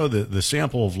to show the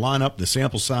sample of lineup, the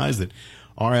sample size that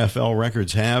RFL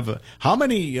Records have. How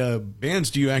many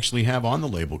bands do you actually have on the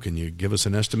label? Can you give us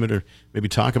an estimate, or maybe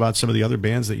talk about some of the other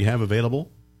bands that you have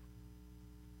available?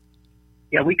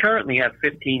 Yeah, we currently have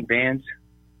 15 bands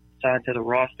signed to the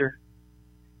roster.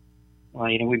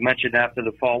 You know, we mentioned after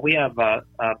the fall, we have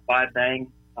Bye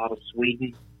Bang out of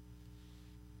Sweden.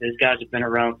 Those guys have been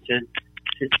around since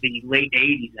the late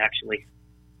 80s, actually.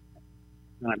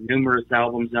 Numerous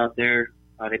albums out there.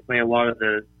 They play a lot of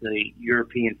the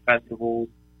European festivals.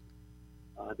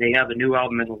 They have a new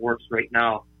album in the works right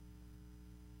now.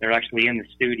 They're actually in the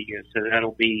studio, so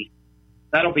that'll be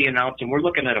announced. And we're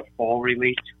looking at a fall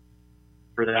release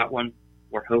for that one.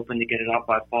 We're hoping to get it out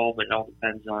by fall, but it all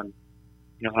depends on,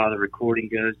 you know, how the recording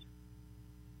goes.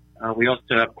 We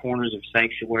also have Corners of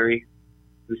Sanctuary,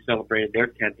 who celebrated their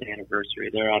 10th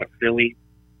anniversary. They're out of Philly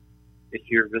this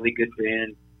year. Really good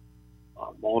band.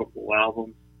 Multiple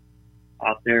albums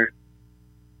out there.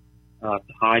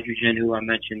 Hydrogen, who I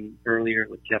mentioned earlier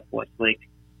with Jeff Westlake.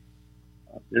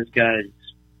 Those guys,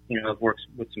 you know, have worked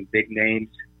with some big names.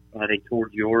 They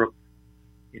toured Europe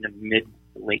in the mid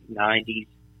to late 90s.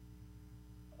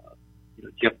 You know,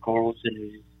 Jeff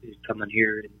Carlson, who's coming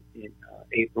here in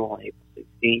April, on April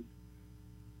 16th.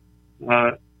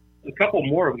 A couple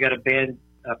more. We got a band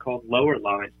called Lower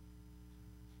Line,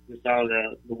 who's out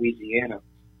of Louisiana.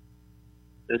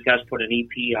 Those guys put an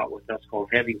EP out with us called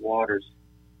Heavy Waters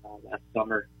last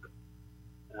summer.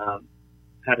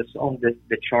 Had a song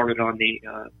that charted on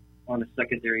the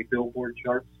secondary Billboard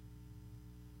charts.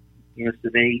 You know, so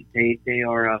they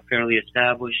are fairly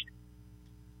established.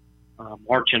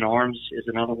 March in Arms is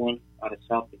another one out of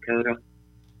South Dakota.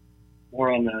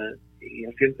 More on the, you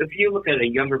know, if you look at a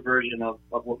younger version of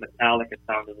what Metallica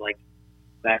sounded like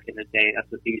back in the day, that's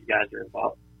what these guys are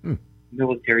about.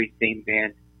 Military themed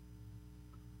band.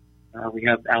 We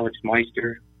have Alex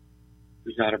Meister,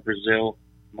 who's out of Brazil,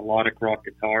 melodic rock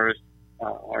guitarist,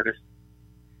 artist,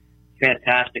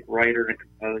 fantastic writer and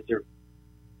composer.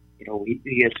 You know,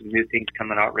 he has some new things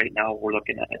coming out right now. We're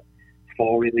looking at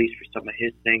fall release for some of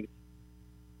his things.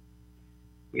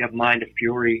 We have Mind of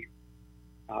Fury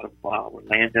out of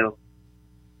Orlando,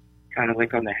 kind of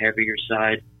like on the heavier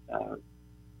side.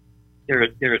 They're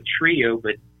a trio,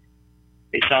 but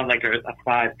they sound like a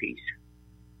 5-piece.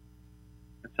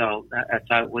 So that's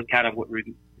what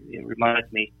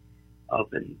reminds me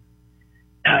of an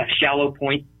Shallow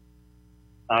Point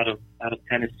out of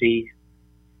Tennessee.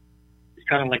 It's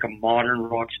kind of like a modern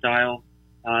rock style.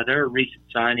 They're a recent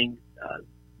signing.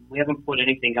 We haven't put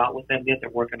anything out with them yet. They're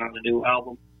working on a new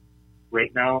album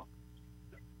right now.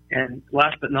 And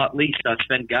last but not least,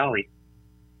 Svengali.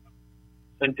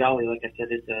 Svengali, like I said,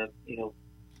 is a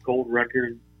gold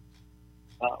record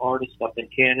artist up in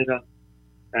Canada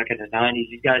back in the 90s.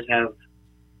 These guys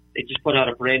they just put out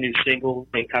a brand new single.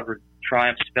 They covered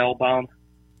Triumph Spellbound.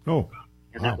 Oh,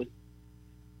 and that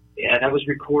was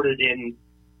recorded in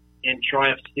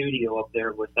Triumph Studio up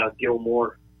there with Gil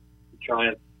Moore.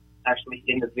 Triumph actually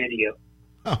in the video.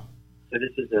 Oh. So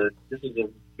this is a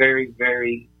very,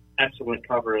 very excellent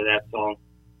cover of that song.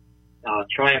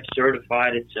 Triumph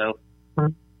certified it, so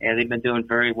and they've been doing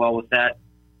very well with that.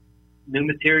 New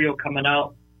material coming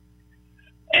out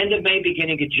end of May,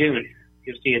 beginning of June.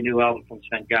 You'll see a new album from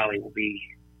Svengali. We'll be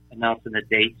announcing the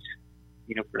dates,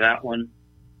 for that one.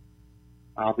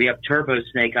 We have Turbo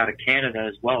Snake out of Canada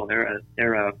as well. They're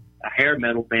a hair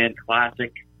metal band,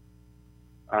 classic.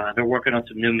 They're working on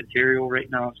some new material right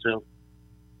now. So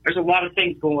there's a lot of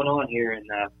things going on here in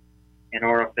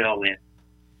RFL land.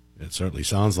 It certainly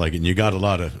sounds like it. And you got a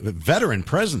lot of veteran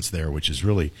presence there, which is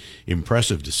really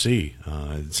impressive to see.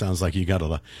 It sounds like you got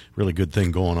a really good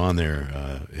thing going on there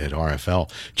at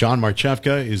RFL. Jon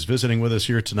Marchewka is visiting with us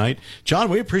here tonight. Jon,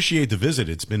 we appreciate the visit.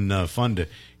 It's been fun to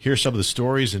hear some of the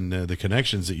stories and the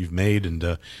connections that you've made.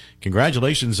 And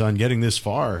congratulations on getting this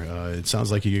far. It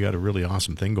sounds like you got a really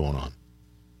awesome thing going on.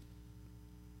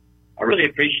 I really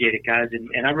appreciate it, guys.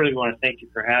 And I really want to thank you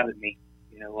for having me.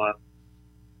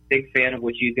 Big fan of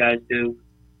what you guys do.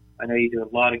 I know you do a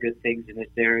lot of good things in this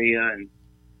area, and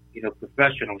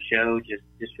professional show.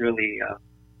 Just really,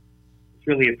 it's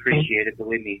really appreciated.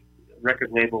 Believe me, a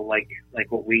record label like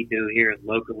what we do here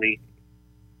locally,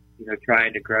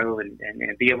 trying to grow and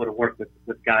be able to work with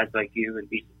guys like you and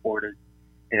be supported,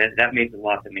 and that means a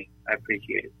lot to me. I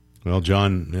appreciate it. Well,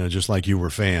 Jon, just like you,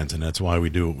 we're fans, and that's why we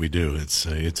do what we do. It's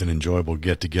an enjoyable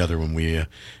get-together when we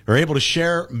are able to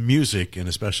share music, and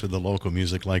especially the local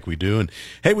music like we do. And,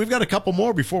 hey, we've got a couple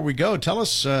more before we go. Tell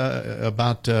us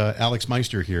about Alex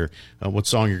Meister here, what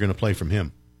song you're going to play from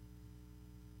him.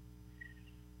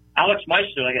 Alex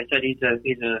Meister, like I said, he's a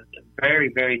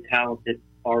very, very talented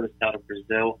artist out of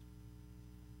Brazil.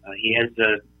 He has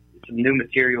some new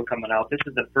material coming out. This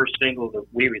is the first single that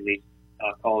we released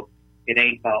called It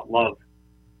Ain't About Love.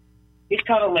 He's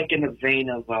kind of like in the vein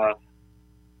of trying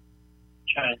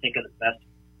to think of the best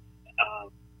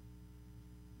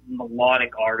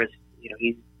melodic artist.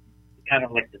 He's kind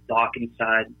of like the Dawkins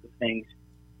side of things,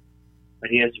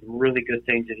 but he has some really good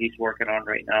things that he's working on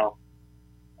right now.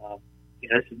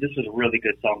 This is a really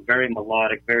good song, very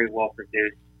melodic, very well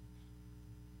produced,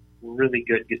 really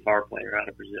good guitar player out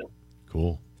of Brazil.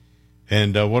 Cool.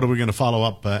 And what are we going to follow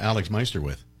up Alex Meister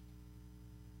with?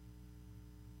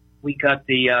 We got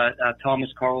the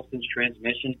Thomas Carlson's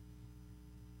Transmission.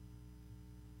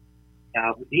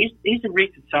 He's a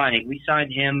recent signing. We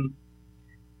signed him,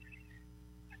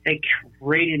 I think,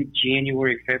 right in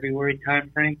January, February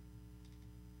timeframe.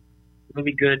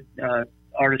 Really good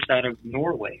artist out of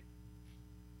Norway.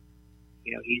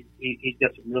 He's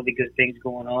got some really good things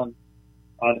going on.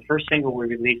 The first single we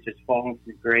released is "Fallen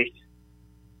from Grace."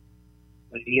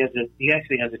 But he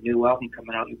actually has a new album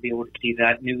coming out. You'll be able to see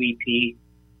that new EP.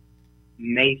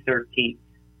 May 13th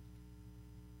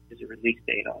is a release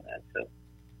date on that. So,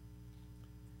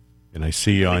 and I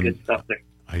see on good stuff there.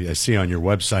 I see on your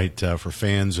website for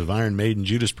fans of Iron Maiden,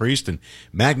 Judas Priest, and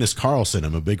Magnus Carlsen.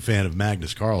 I'm a big fan of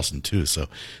Magnus Carlsen too. So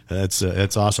that's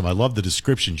awesome. I love the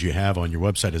descriptions you have on your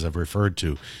website, as I've referred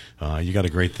to. You got a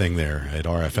great thing there at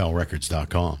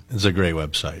rflrecords.com. It's a great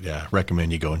website. Yeah,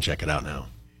 recommend you go and check it out now.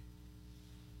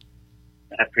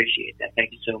 I appreciate that.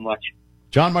 Thank you so much.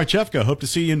 Jon Marchewka, hope to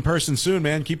see you in person soon,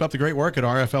 man. Keep up the great work at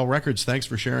RFL Records. Thanks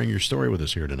for sharing your story with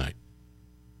us here tonight.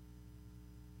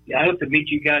 Yeah, I hope to meet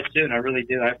you guys soon. I really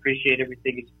do. I appreciate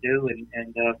everything you do,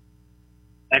 and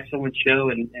excellent show,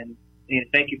 and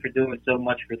thank you for doing so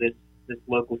much for this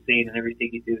local scene and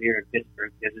everything you do here in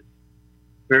Pittsburgh, because it's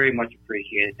very much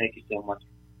appreciated. Thank you so much.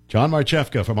 Jon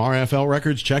Marchewka from RFL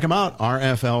Records. Check him out.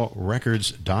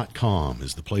 rflrecords.com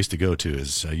is the place to go to.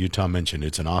 As Utah mentioned,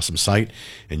 it's an awesome site,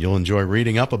 and you'll enjoy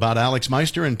reading up about Alex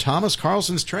Meister and Thomas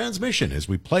Carlson's Transmission as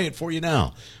we play it for you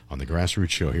now on the Grassroots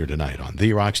Show here tonight on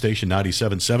The Rock Station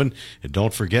 97.7. And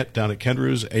don't forget, down at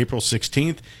Kenroo's, April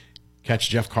 16th, catch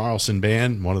Jeff Carlson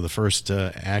Band, one of the first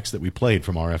acts that we played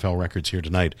from RFL Records here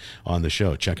tonight on the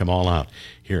show. Check them all out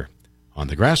here on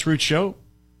the Grassroots Show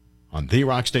on The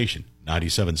Rock Station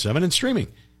 97.7 and streaming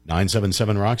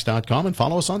 977rocks.com, and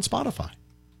follow us on Spotify.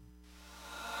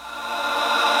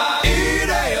 It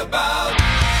ain't about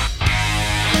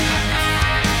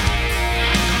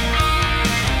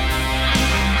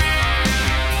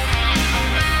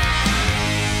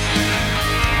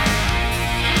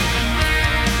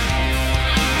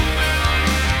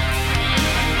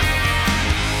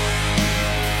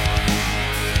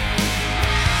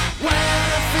when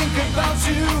I think about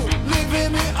you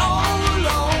leaving me all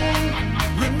alone.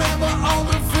 Remember all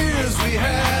the fears we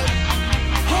had.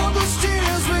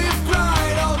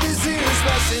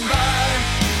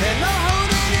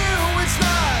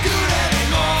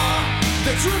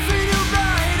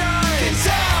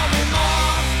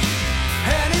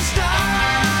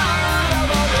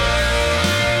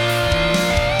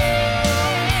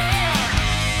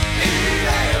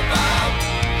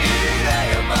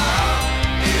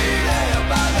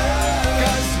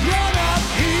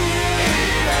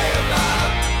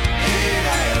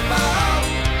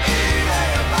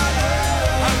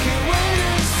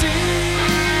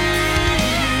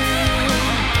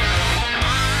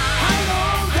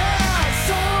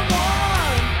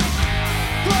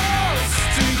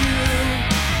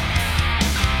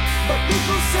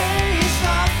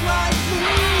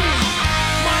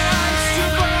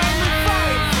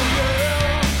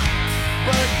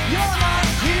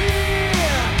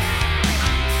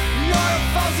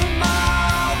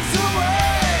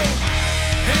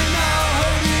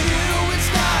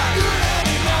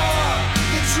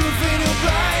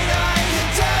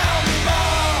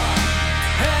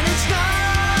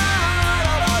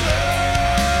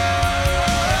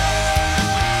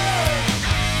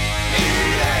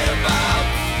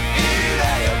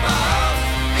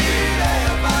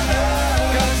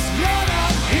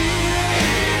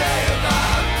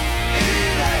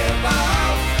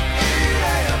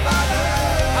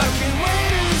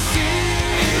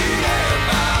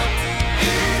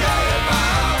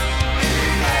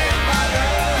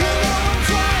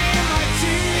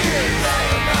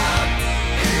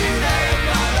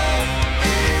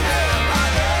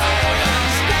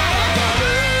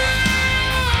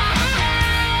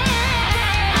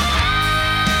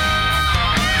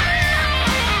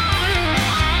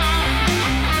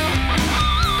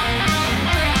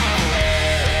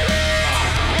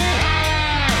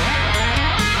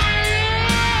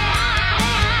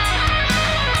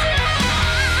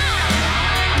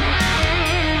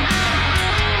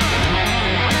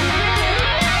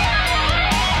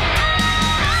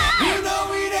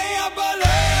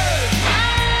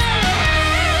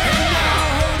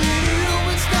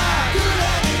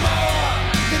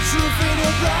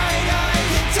 bright eye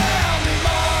can tell me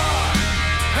more,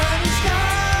 and he's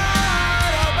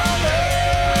got a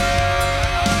balloon.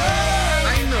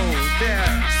 I know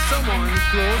there's someone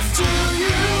close to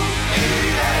you.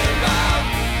 It ain't about,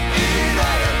 it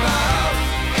ain't about,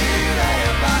 it ain't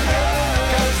about love.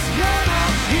 'Cause you're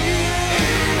not here.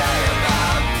 It ain't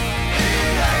about,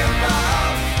 it ain't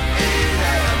about, it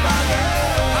ain't about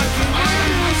love. I can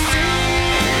really see.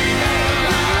 It ain't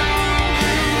about,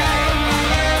 it ain't about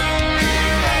love.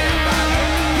 It ain't about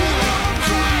love. You know I'm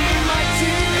crying my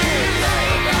tears. It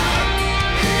ain't about,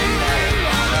 it ain't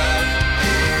about love.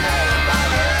 It ain't about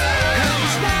love. 'Cause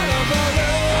it's not about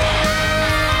love.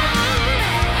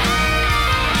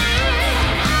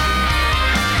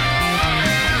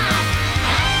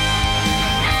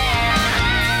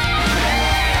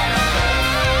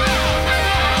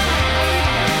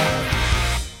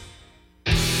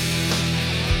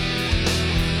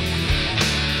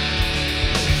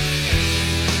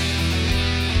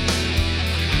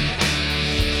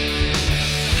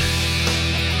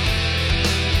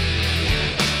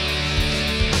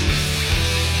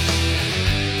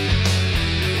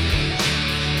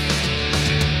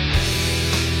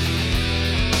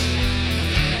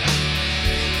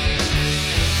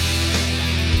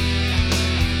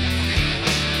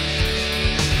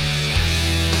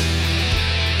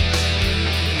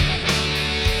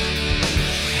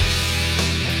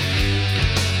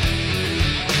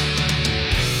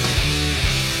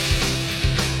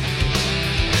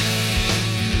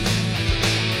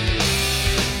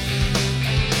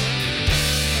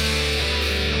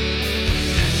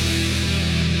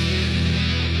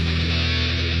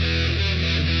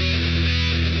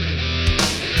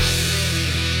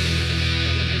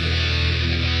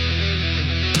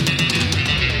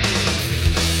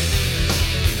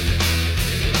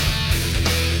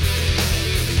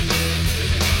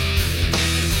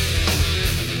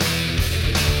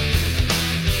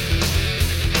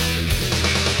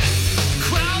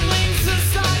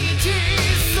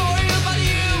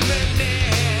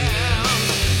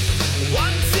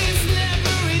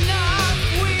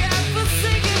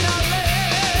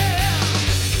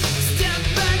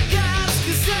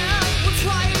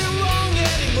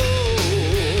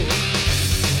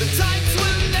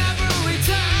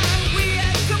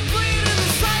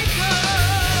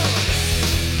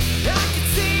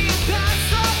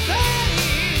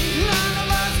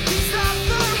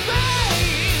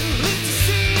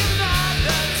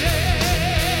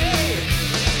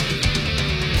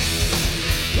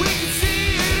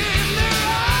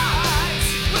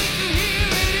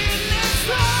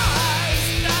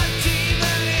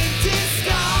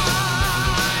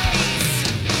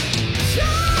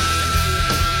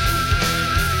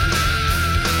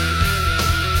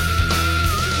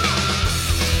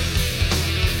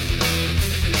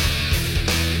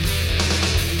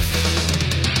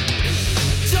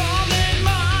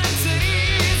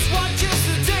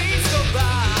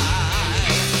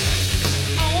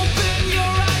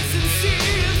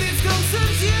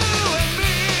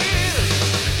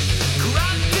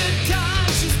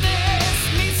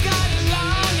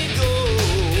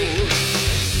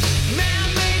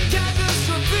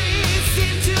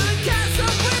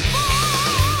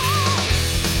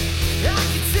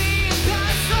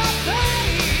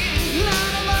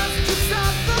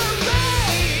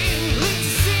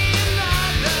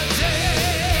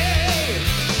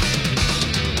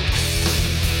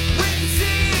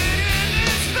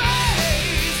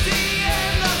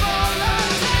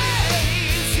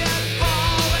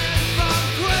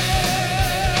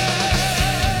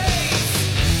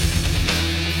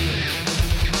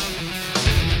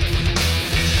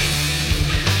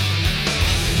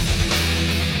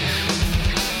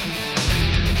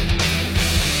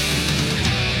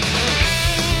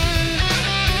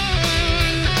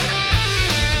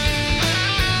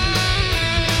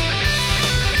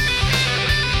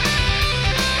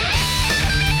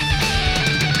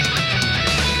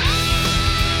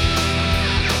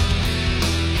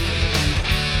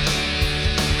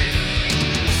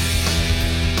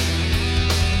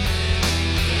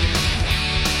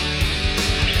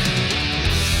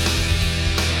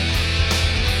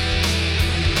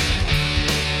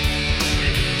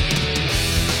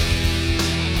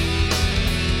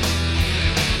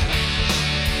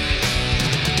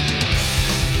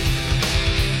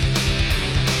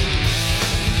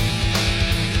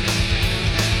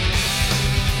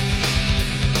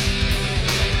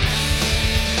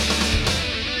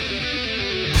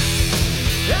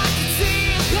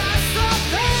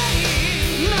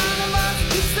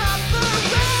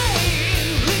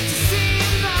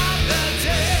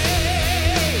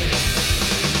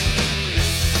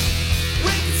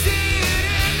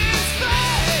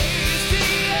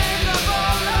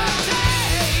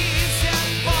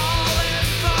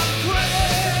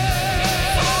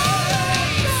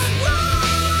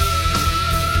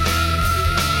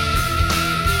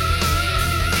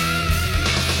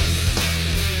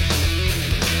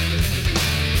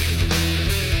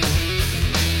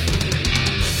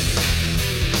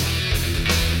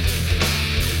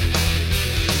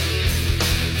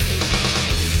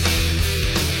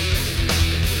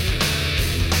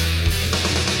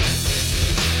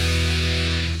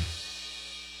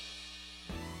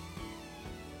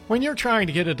 When you're trying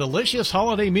to get a delicious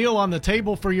holiday meal on the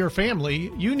table for your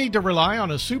family, you need to rely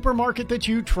on a supermarket that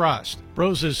you trust.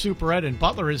 Rose's Superette in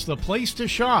Butler is the place to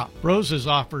shop. Rose's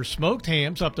offers smoked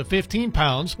hams up to 15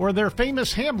 pounds or their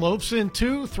famous ham loaves in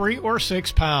 2, 3, or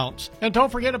 6 pounds. And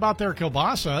don't forget about their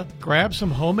kielbasa. Grab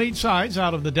some homemade sides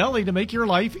out of the deli to make your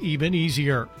life even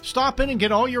easier. Stop in and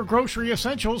get all your grocery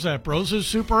essentials at Rose's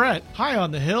Superette, high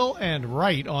on the hill and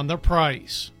right on the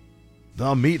price.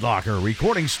 The Meat Locker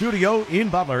Recording Studio in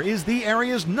Butler is the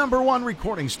area's #1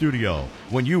 recording studio.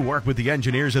 When you work with the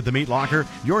engineers at the Meat Locker,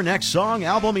 your next song,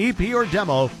 album, EP, or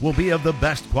demo will be of the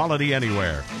best quality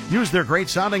anywhere. Use their great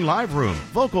sounding live room,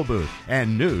 vocal booth,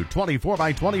 and new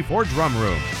 24x24 drum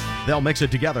room. They'll mix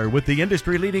it together with the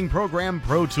industry-leading program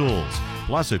Pro Tools.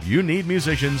 Plus, if you need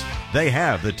musicians, they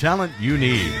have the talent you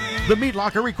need. The Meat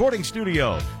Locker Recording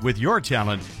Studio. With your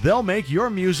talent, they'll make your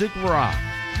music rock.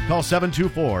 Call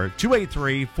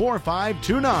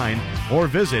 724-283-4529 or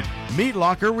visit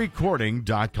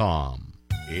meatlockerrecording.com.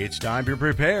 It's time to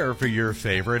prepare for your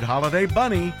favorite holiday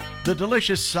bunny, the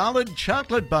delicious solid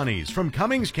chocolate bunnies from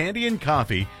Cummings Candy and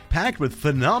Coffee, packed with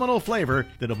phenomenal flavor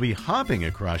that'll be hopping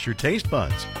across your taste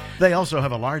buds. They also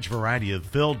have a large variety of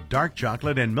filled dark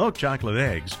chocolate and milk chocolate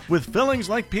eggs with fillings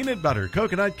like peanut butter,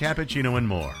 coconut, cappuccino, and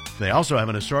more. They also have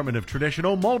an assortment of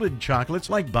traditional molded chocolates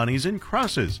like bunnies and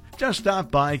crosses. Just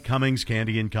stop by Cummings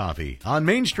Candy and Coffee on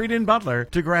Main Street in Butler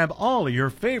to grab all of your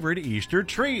favorite Easter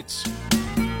treats.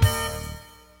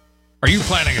 Are you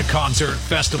planning a concert,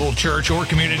 festival, church, or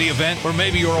community event? Or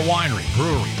maybe you're a winery,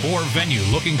 brewery, or venue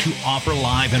looking to offer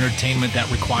live entertainment that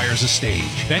requires a stage?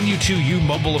 Venue 2U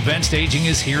Mobile Event Staging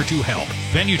is here to help.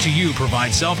 Venue 2U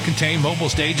provides self-contained mobile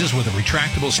stages with a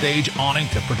retractable stage awning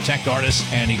to protect artists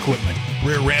and equipment.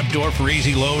 Rear ramp door for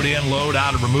easy load in, load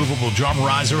out, a removable drum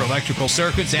riser, electrical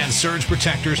circuits, and surge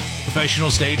protectors, professional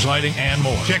stage lighting, and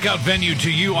more. Check out Venue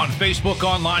 2U on Facebook,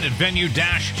 online at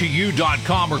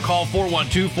venue-2u.com, or call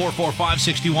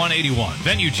 412-445-6181.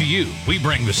 Venue 2U, we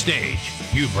bring the stage,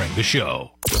 you bring the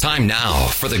show. Time now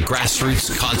for the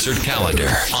Grassroots Concert Calendar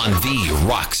on the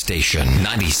Rock Station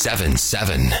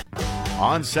 97.7.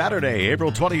 On Saturday,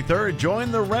 April 23rd,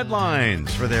 join the Red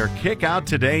Lines for their Kick Out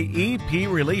Today EP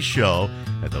release show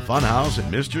at the Funhouse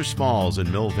at Mr. Smalls in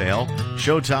Millvale.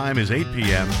 Showtime is 8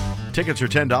 p.m. Tickets are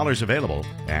 $10 available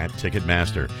at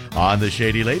Ticketmaster. On the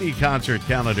Shady Lady Concert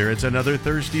Calendar, it's another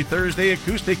Thirsty Thursday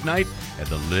acoustic night at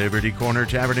the Liberty Corner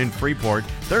Tavern in Freeport.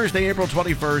 Thursday, April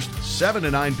 21st, 7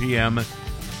 to 9 p.m.,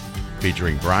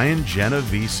 featuring Brian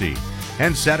Genovese.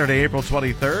 And Saturday, April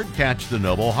 23rd, catch the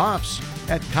Noble Hops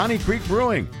at Connie Creek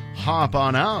Brewing. Hop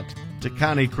on out to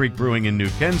Connie Creek Brewing in New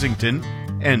Kensington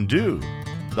and do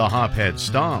the Hophead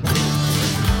Stomp.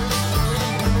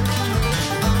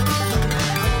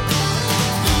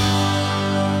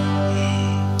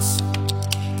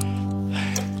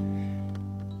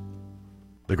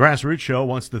 The Grassroots Show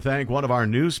wants to thank one of our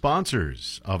new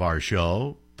sponsors of our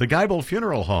show, the Geibel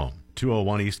Funeral Home,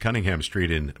 201 East Cunningham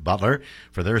Street in Butler,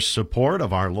 for their support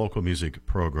of our local music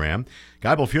program.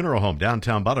 Geibel Funeral Home,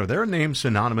 downtown Butler, their name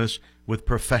synonymous with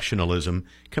professionalism,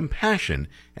 compassion,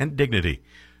 and dignity.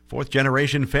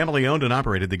 Fourth-generation, family-owned and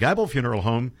operated, the Geibel Funeral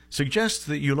Home suggests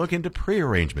that you look into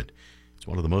pre-arrangement. It's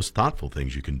one of the most thoughtful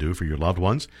things you can do for your loved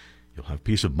ones. You'll have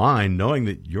peace of mind knowing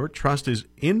that your trust is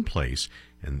in place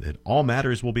and that all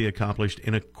matters will be accomplished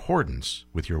in accordance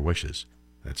with your wishes.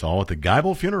 That's all at the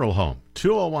Geibel Funeral Home,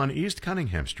 201 East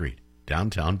Cunningham Street,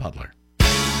 downtown Butler.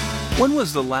 When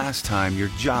was the last time your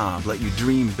job let you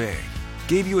dream big,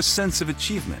 gave you a sense of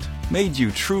achievement, made you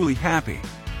truly happy?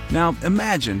 Now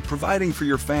imagine providing for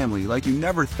your family like you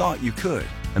never thought you could.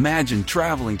 Imagine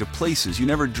traveling to places you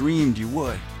never dreamed you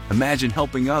would. Imagine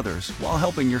helping others while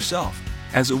helping yourself.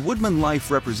 As a Woodman Life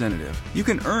representative, you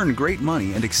can earn great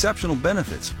money and exceptional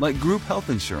benefits like group health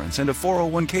insurance and a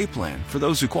 401k plan for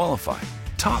those who qualify.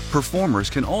 Top performers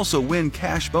can also win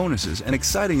cash bonuses and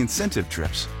exciting incentive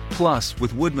trips. Plus,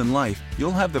 with Woodman Life,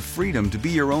 you'll have the freedom to be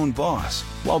your own boss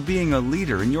while being a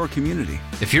leader in your community.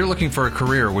 If you're looking for a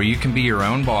career where you can be your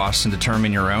own boss and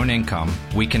determine your own income,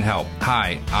 we can help.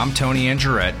 Hi, I'm Tony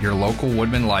Angerette, your local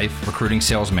Woodman Life recruiting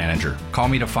sales manager. Call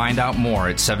me to find out more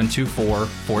at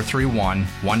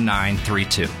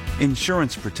 724-431-1932.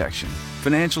 Insurance protection,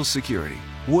 financial security.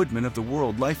 Woodman of the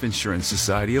World Life Insurance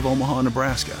Society of Omaha,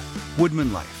 Nebraska.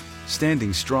 Woodman Life,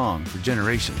 standing strong for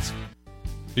generations.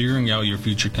 Figuring out your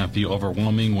future can feel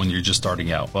overwhelming when you're just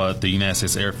starting out, but the United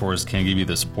States Air Force can give you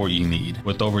the support you need.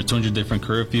 With over 200 different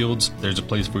career fields, there's a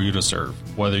place for you to serve.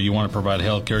 Whether you want to provide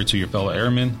health care to your fellow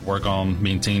airmen, work on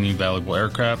maintaining valuable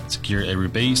aircraft, secure every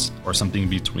base, or something in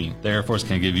between, the Air Force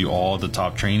can give you all the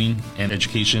top training and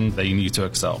education that you need to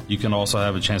excel. You can also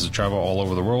have a chance to travel all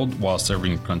over the world while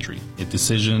serving your country. A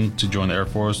decision to join the Air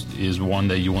Force is one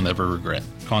that you will never regret.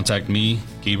 Contact me,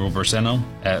 Gabriel Berseno,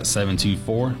 at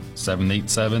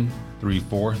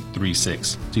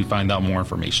 724-787-3436 to find out more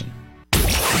information.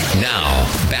 Now,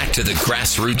 back to the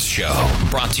Grassroots Show,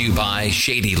 brought to you by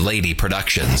Shady Lady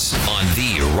Productions on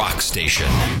the Rock Station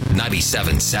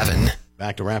 97.7.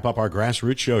 Back to wrap up our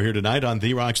Grassroots Show here tonight on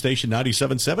the Rock Station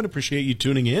 97.7. Appreciate you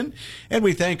tuning in. And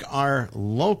we thank our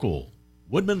local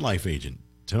Woodman Life agent,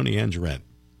 Tony Angerette,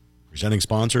 presenting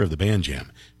sponsor of the Band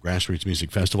Jam Grassroots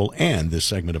Music Festival and this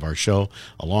segment of our show,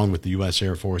 along with the U.S.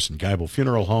 Air Force and Geibel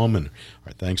Funeral Home. And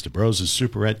our thanks to Broses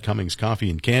Superette, Cummings Coffee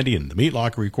and Candy, and the Meat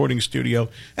Locker Recording Studio.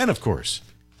 And, of course,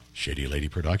 Shady Lady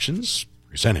Productions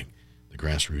presenting the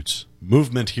Grassroots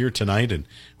movement here tonight. And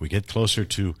we get closer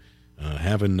to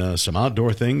having some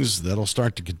outdoor things that'll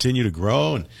start to continue to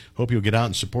grow, and hope you'll get out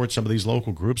and support some of these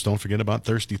local groups. Don't forget about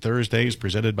Thirsty Thursdays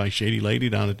presented by Shady Lady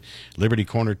down at Liberty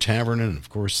Corner Tavern, and of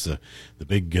course the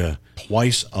big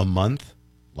twice a month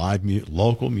live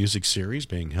local music series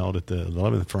being held at the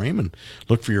 11th Frame. And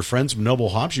look for your friends from Noble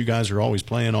Hops. You guys are always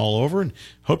playing all over, and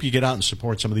hope you get out and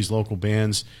support some of these local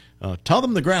bands. Tell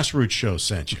them the Grassroots Show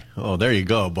sent you. Oh, there you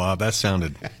go, Bob. That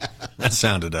sounded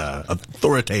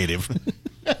authoritative.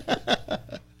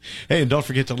 Hey, and don't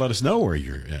forget to let us know where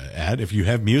you're at. If you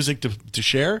have music to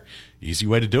share, easy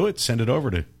way to do it, send it over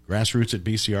to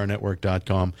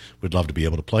grassroots@bcrnetwork.com. We'd love to be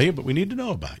able to play you, but we need to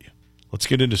know about you. Let's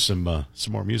get into some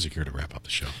more music here to wrap up the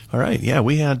show. All right. Yeah,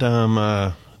 we had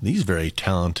these very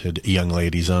talented young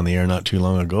ladies on the air not too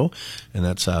long ago, and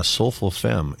that's Soulful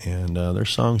Femme, and their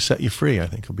song Set You Free, I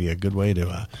think, will be a good way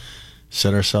to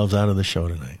set ourselves out of the show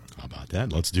tonight. How about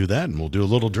that? Let's do that, and we'll do a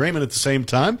little dreaming at the same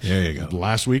time. There you go.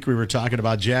 Last week we were talking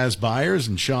about Jazz Byers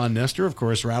and Sean Nestor, of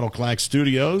course, Rattleclack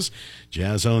Studios.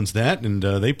 Jazz owns that, and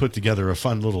they put together a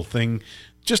fun little thing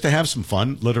just to have some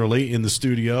fun, literally, in the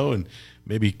studio, and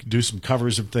maybe do some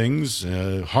covers of things.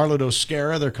 Harlot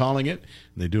Oscara, they're calling it.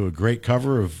 And they do a great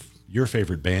cover of your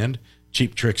favorite band,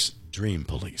 Cheap Trick's Dream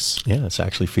Police. Yeah, it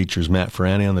actually features Matt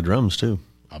Ferrani on the drums, too.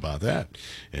 How about that?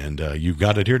 And you've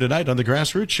got it here tonight on the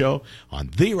Grassroots Show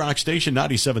on the Rock Station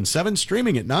 97.7,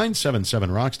 streaming at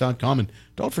 977rocks.com. And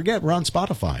don't forget, we're on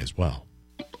Spotify as well.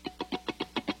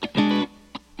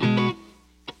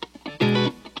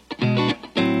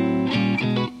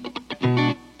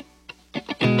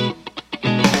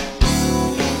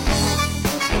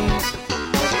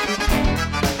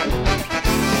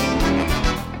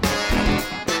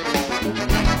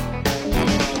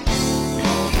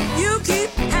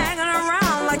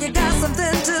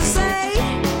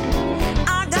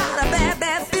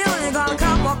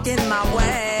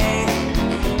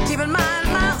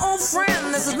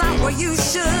 You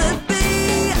should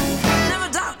be. Never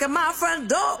knock at my front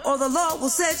door, or the Lord will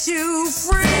set you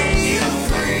free. Set you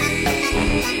free.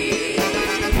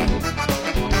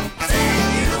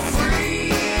 Set you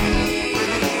free.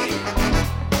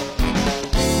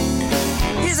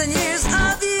 Years and years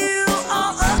of you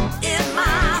all up in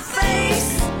my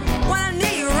face. What I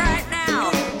need right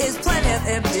now is plenty of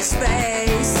empty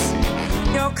space.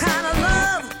 Your kind of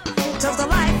love took the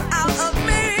life out of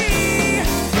me.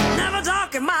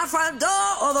 My front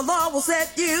door, or the Lord will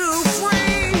set you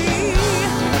free.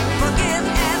 Forgive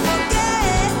and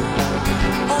forget,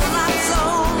 oh, not so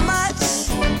much.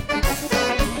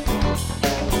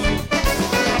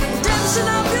 Redemption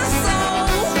of your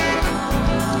soul,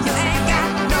 you ain't got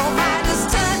no Midas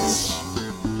touch.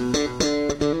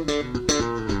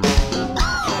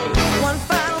 One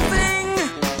final thing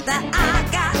that I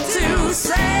got to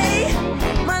say: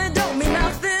 money don't mean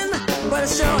nothing, but it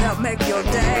sure help make your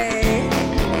day.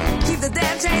 The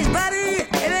damn change, buddy,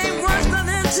 it ain't worth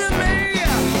nothing to me.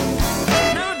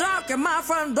 No dark at my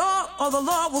front door, or the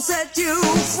Lord will set you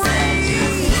free.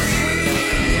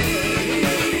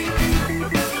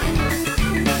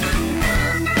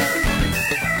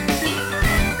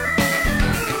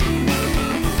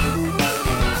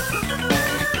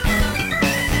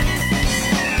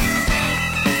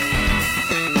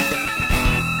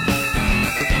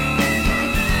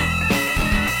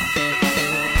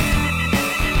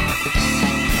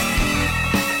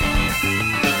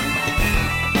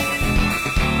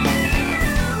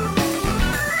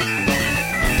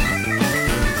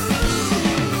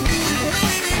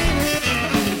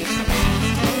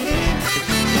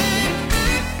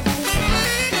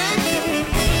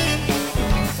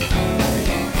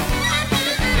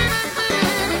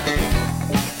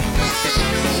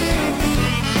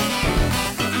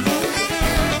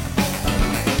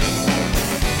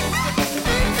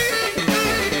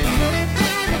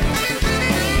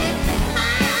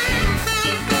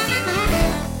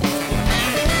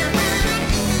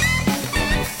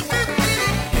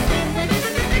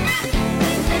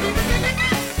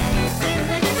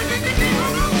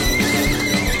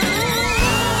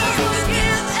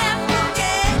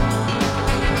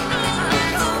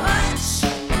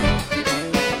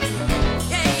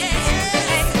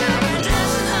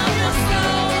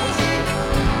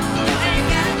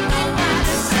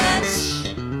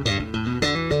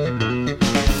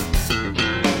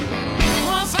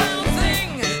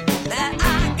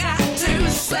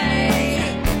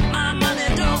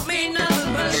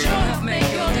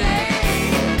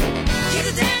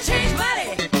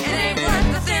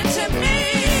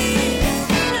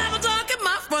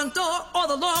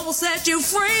 Lord will set you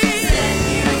free.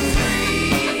 Set you free.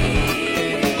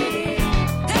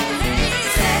 Hey, hey,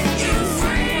 set you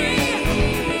free.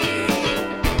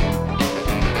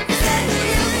 Set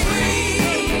you free.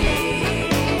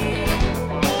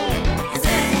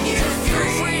 Set you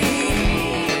free.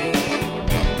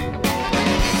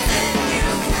 Set you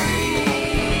free.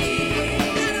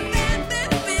 Got a bad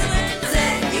feeling.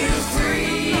 Set you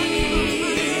free.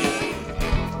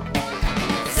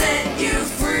 Set you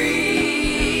free.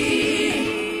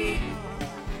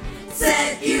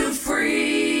 Set you free.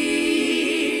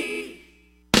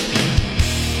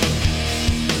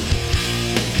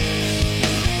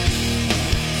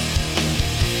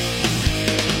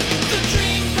 The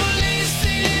dream police,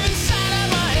 they live inside of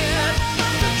my head.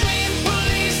 The dream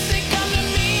police, they come to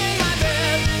me in my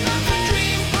bed. The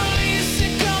dream police,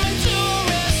 they coming to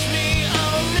arrest me.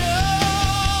 Oh no.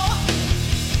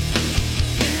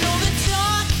 You know the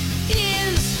talk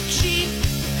is cheap,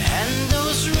 and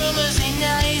those rumors ain't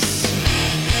nice.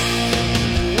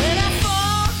 When I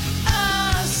fall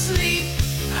asleep,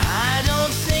 I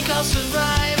don't think I'll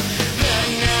survive the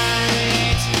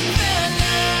night.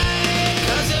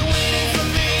 'Cause they're waiting for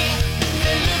me,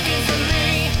 they're looking for me.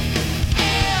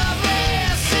 Every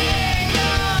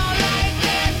single night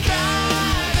they're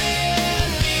driving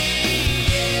me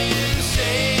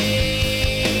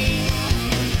insane.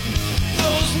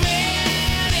 Those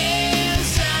men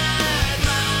inside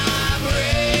my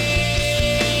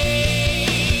brain.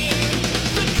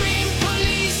 The dream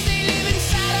police, they live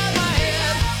inside of my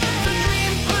head. The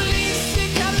dream police, they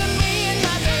come to me in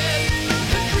my bed.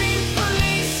 The dream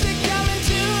police, they coming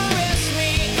to arrest me.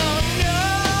 Oh no.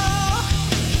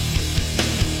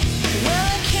 Well,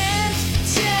 I can't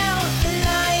tell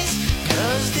lies,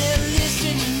 'cause they're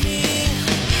listening to me.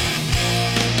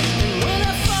 And when I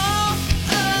fall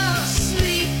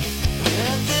asleep,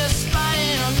 they're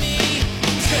spying on me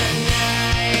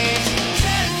tonight.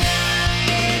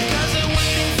 'Cause they're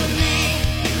waiting for me,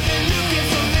 they're looking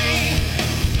for me.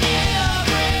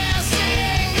 Every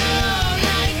single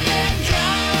night they're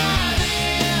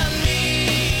driving me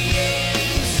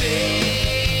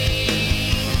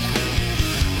insane.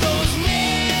 Those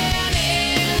men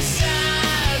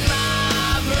inside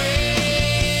my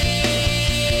brain.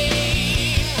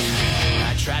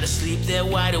 I try to sleep, they're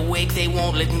wide awake, they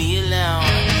won't let me alone.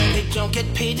 They don't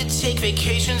get paid to take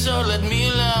vacations or let me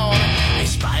alone. They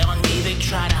spy on me, they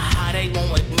try to hide, they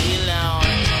won't let me alone.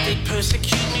 They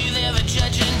persecute me, they're the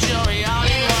judge and jury all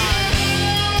in one.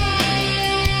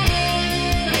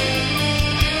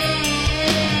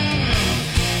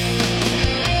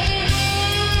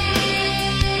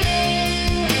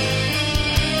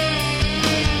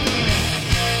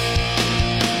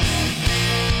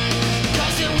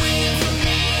 Cause they're waiting for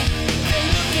me, they're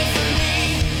looking for me.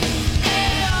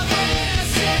 Every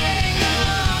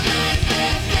single night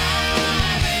they're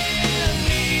driving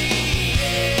me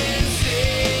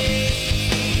insane.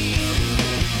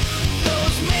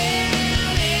 Those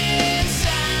men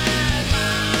inside my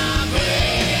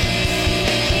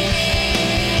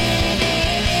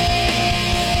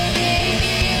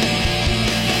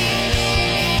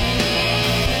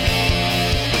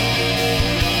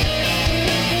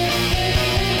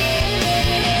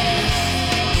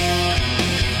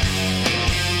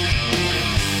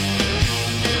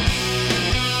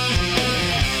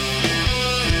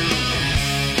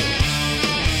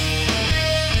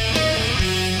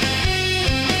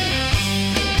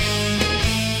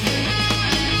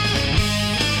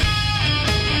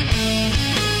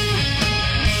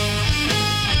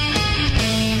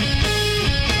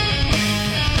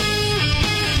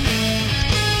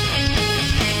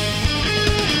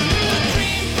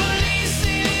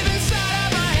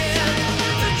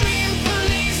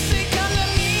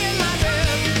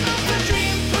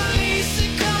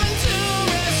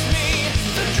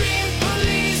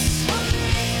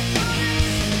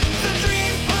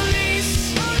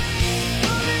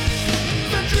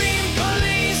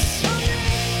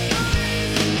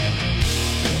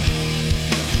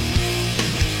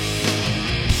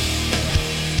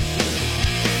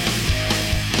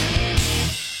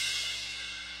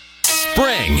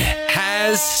Spring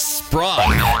has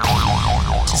sprung.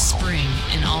 To spring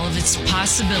in all of its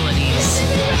possibilities.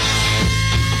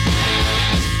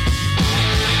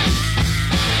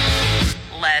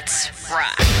 Let's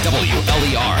rock.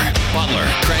 WLER, Butler,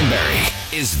 Cranberry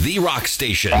is the rock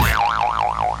station.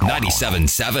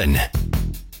 97.7.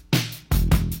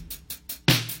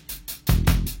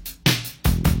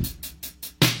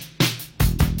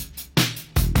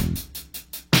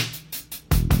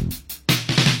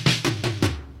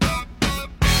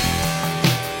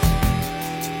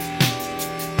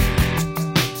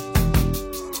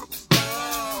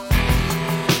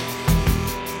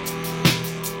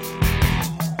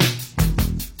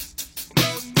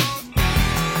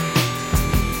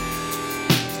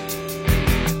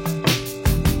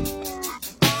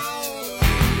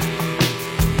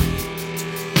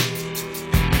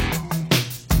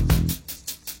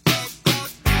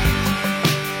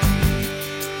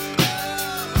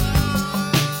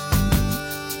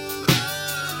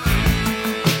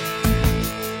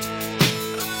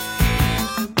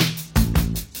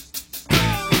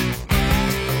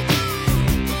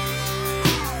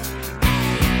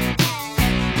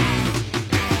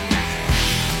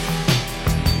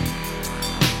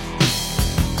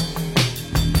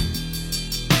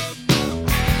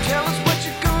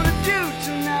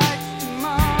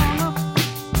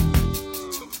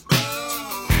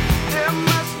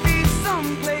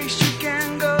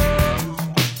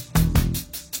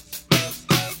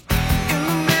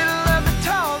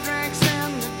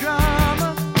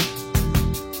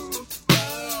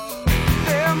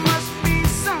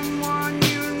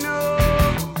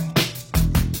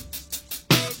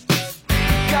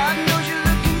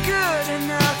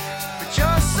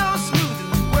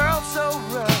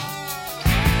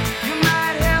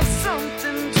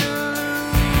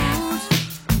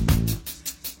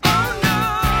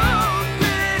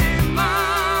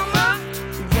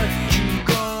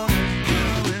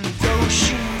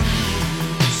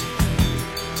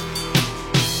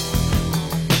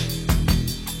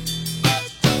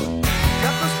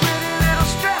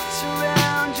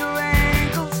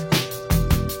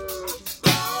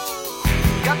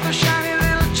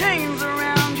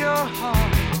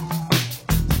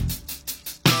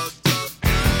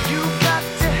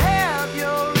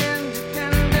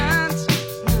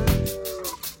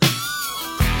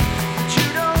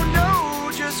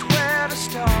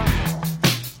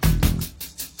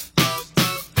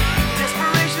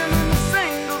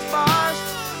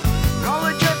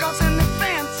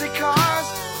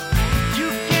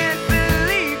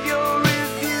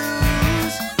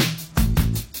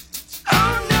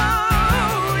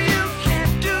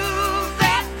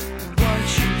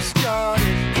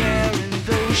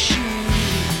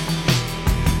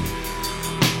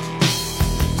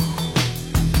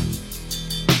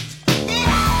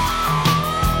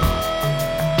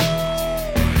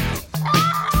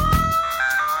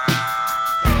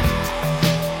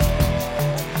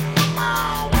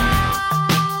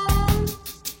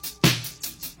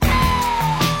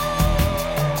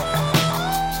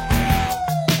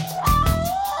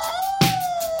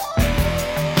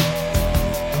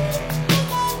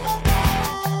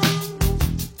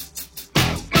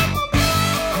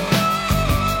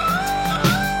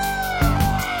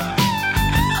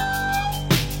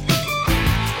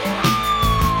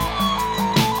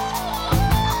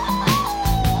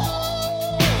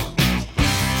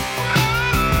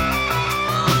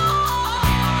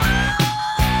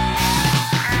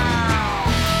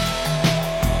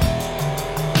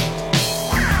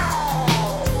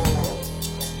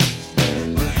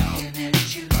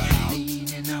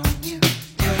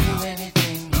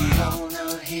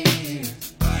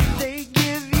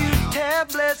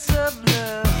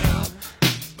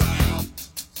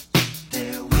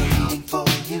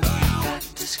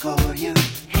 you.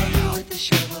 Hit you with the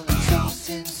shovel, it's so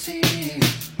sincere.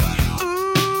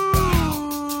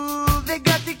 Ooh, they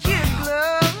got the kid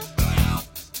glove.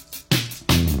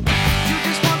 You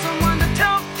just want someone to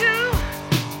talk to.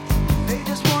 They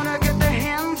just wanna get their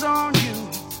hands on you.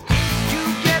 You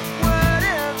get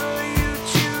whatever you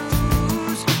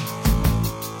choose.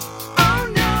 Oh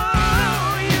no,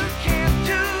 you can't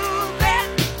do that.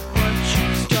 Once you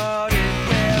started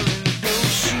wearing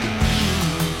those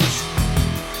shoes.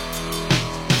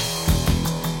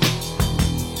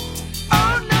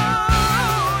 Oh no,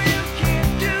 you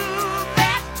can't do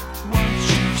that. Once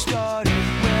you started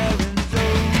wearing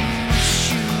those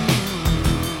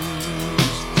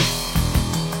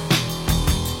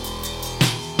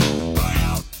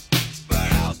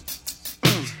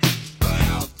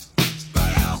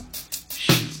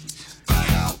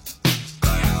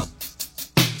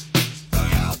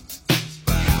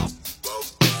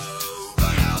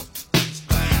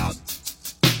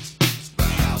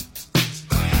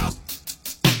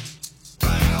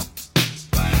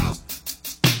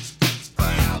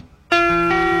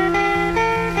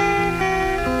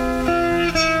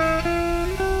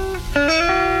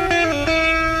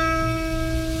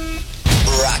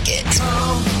Rocket.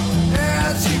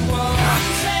 as you walk,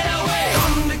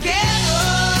 come together.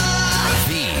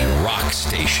 The Rock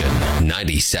Station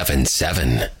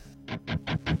 97.7.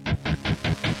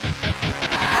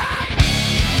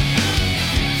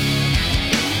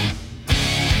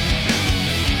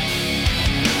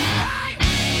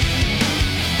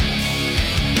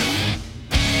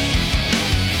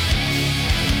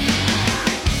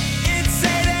 It's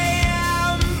 8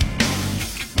 a.m.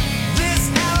 This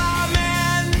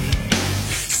element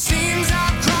seems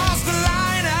I've crossed the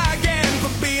line again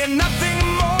for being nothing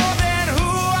more than who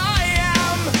I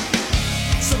am.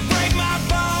 So break my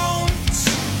bones.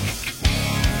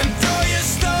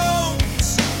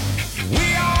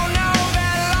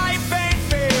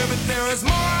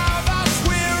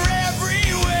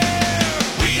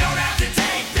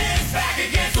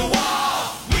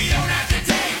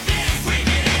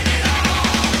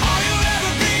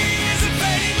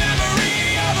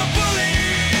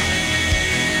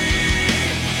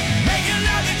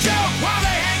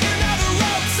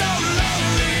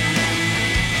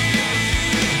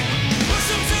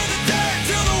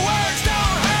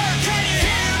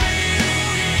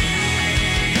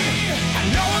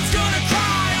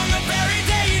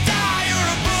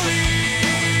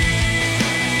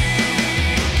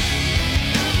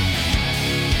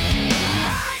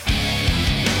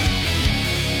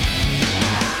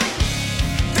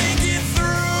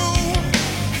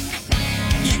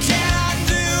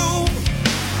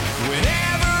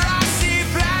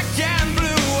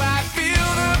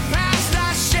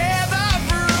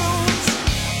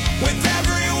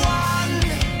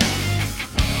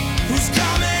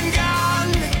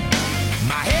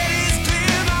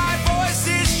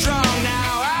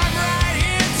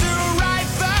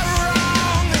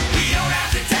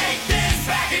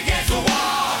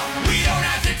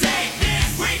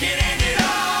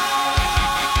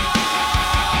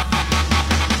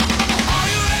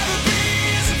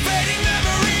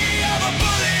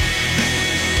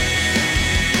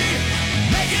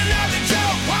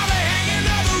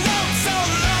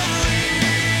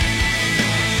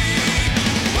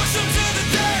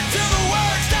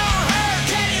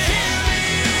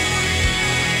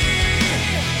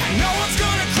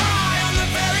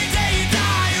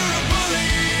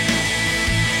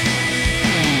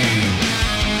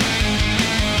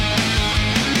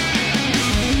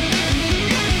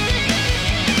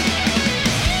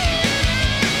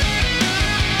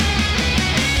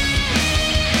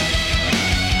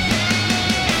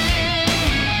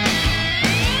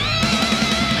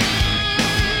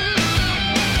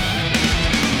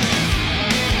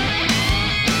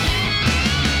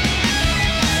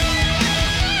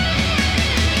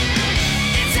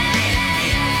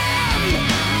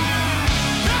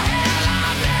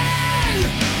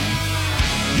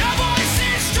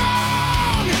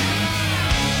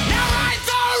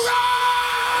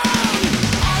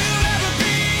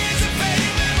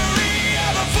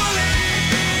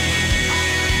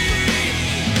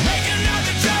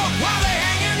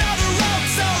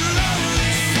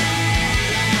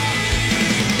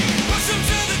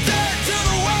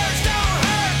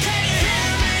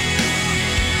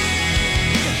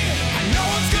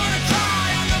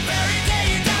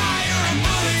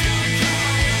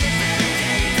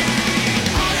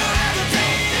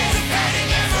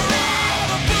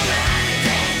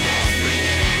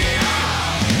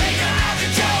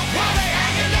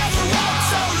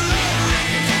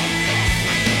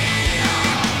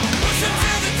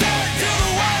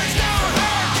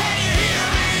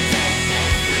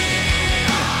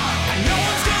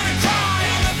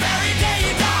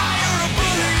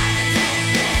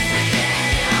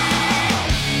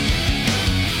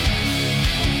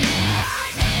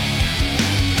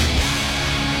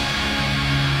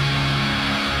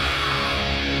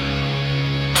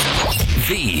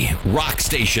 The Rock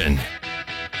Station.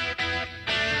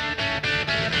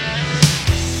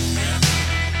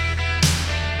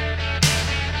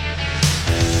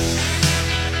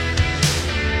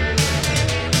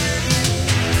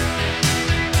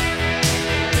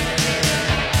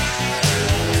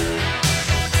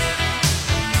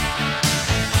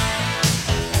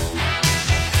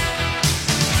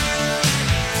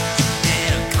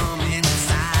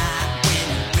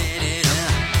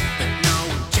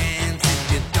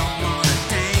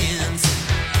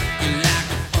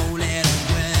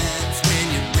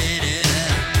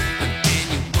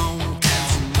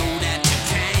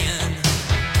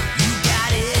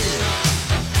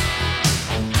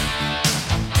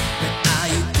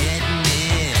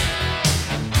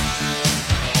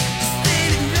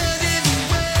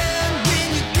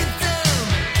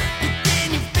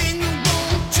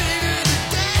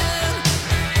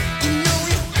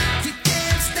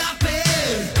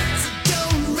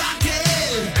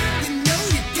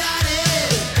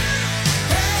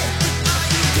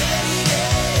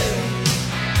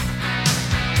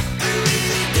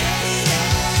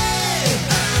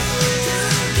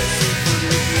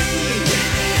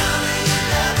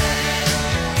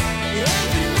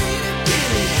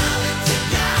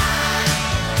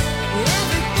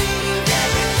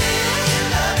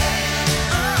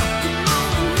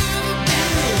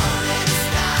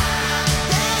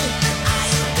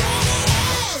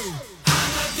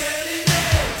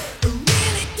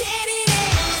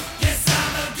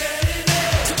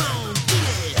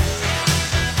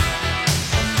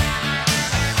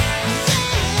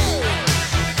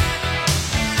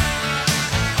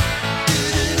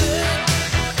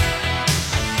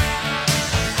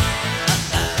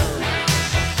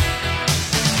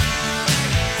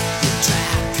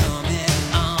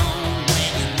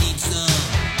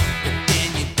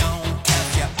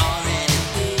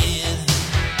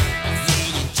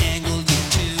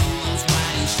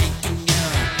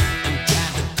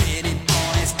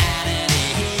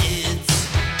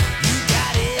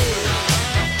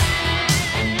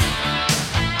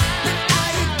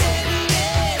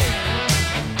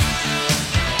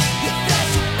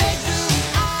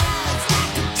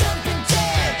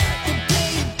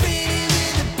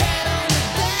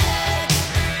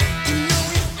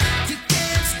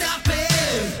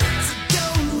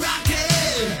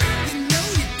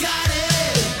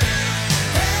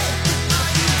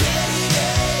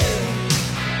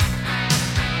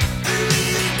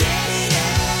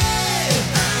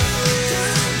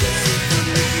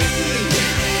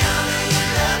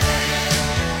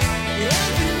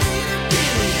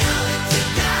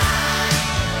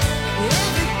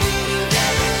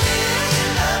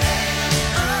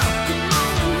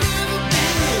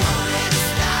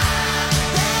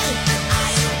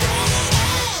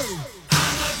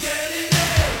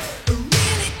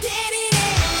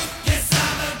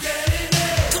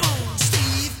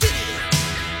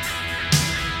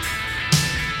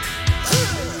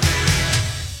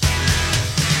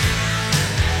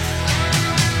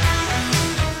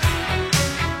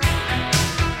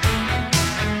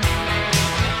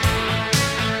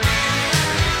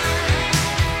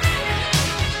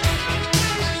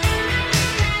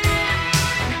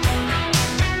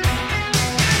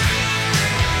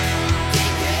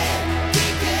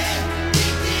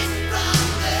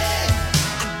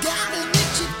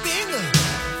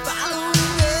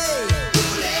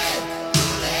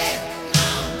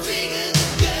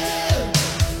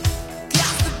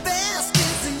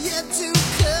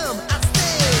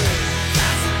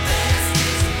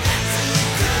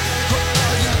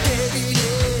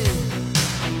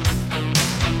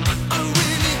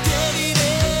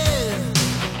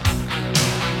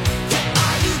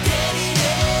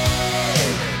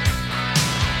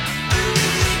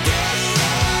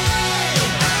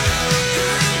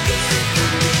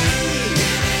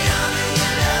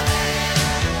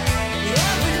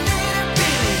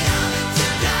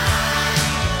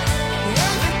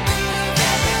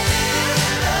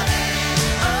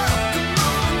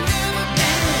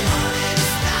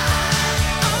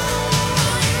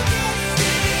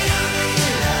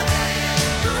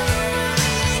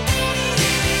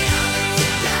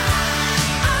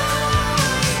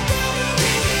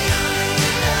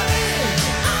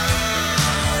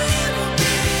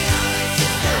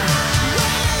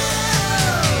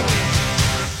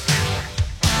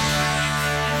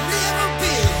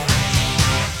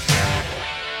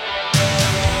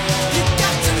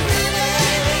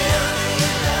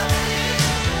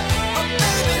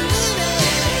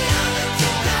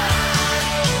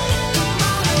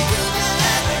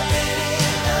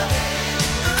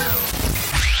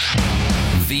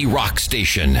 The Rock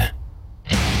Station.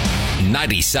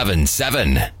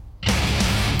 97.7.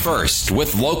 First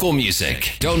with local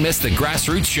music. Don't miss the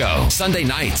Grassroots Show, Sunday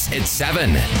nights at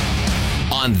 7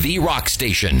 on The Rock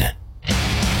Station.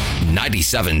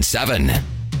 97.7.